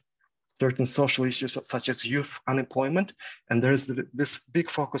course, with certain social issues such as youth unemployment. And there's this big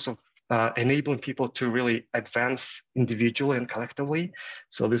focus of enabling people to really advance individually and collectively.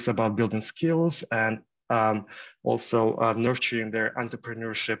 So this is about building skills and also nurturing their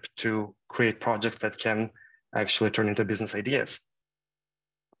entrepreneurship to create projects that can actually turn into business ideas.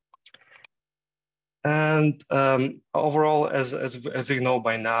 And overall, as you know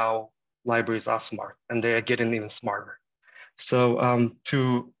by now, libraries are smart and they are getting even smarter. So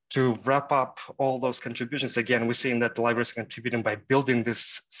to wrap up all those contributions, again, we're seeing that the libraries are contributing by building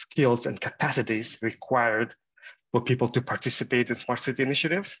these skills and capacities required for people to participate in smart city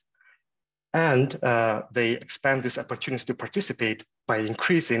initiatives. And they expand these opportunities to participate by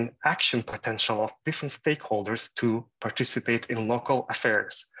increasing action potential of different stakeholders to participate in local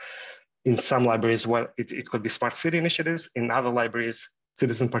affairs. In some libraries, well, it could be smart city initiatives. In other libraries,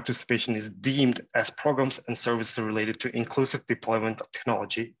 citizen participation is deemed as programs and services related to inclusive deployment of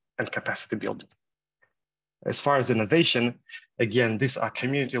technology and capacity building. As far as innovation, again, these are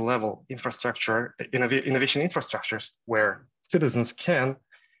community level infrastructure, innovation infrastructures where citizens can,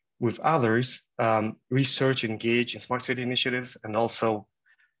 with others, research, engage in smart city initiatives, and also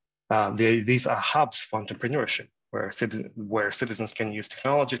these are hubs for entrepreneurship, where citizens can use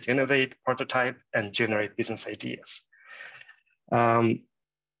technology to innovate, prototype, and generate business ideas.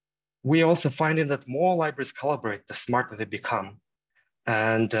 We also finding that more libraries collaborate, the smarter they become.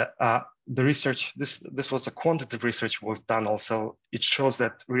 And the research, this was a quantitative research we've done also. It shows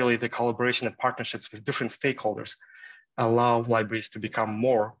that really the collaboration and partnerships with different stakeholders allow libraries to become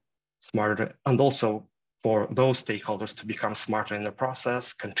more smarter, and also for those stakeholders to become smarter in the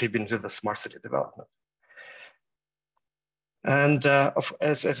process, contributing to the smart city development. And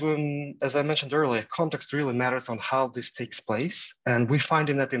as I mentioned earlier, context really matters on how this takes place. And we're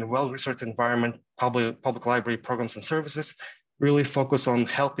finding that in a well-researched environment, public library programs and services really focus on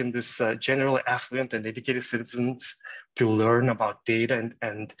helping this generally affluent and educated citizens to learn about data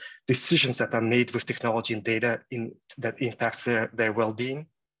and decisions that are made with technology and data that impacts their well-being.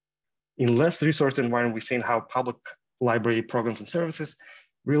 In less resource environment, we've seen how public library programs and services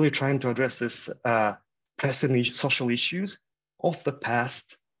really trying to address this pressing social issues of the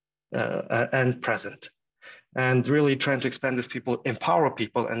past and present, and really trying to expand these people, empower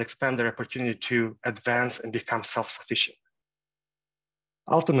people, and expand their opportunity to advance and become self-sufficient.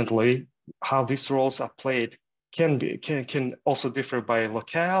 Ultimately, how these roles are played can also differ by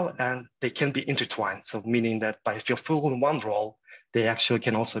locale, and they can be intertwined. So meaning that by fulfilling one role, they actually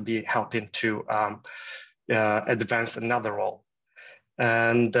can also be helping to advance another role.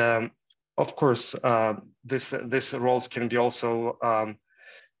 And of course, these roles can be also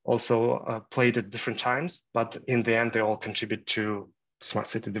played at different times, but in the end, they all contribute to smart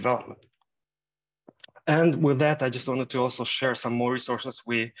city development. And with that, I just wanted to also share some more resources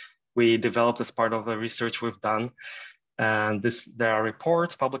we developed as part of the research we've done. And there are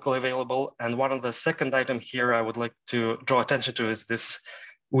reports publicly available. And one of the second item here I would like to draw attention to is this.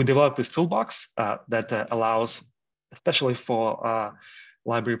 We developed this toolbox that allows, especially for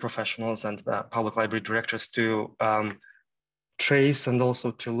library professionals and public library directors, to trace and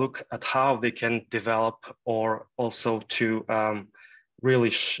also to look at how they can develop, or also to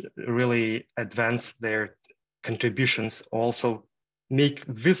really advance their contributions, also make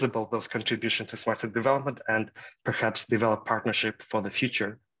visible those contributions to smart city development, and perhaps develop partnership for the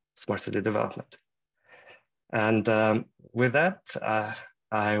future smart city development. And with that,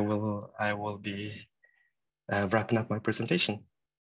 I will be wrapping up my presentation.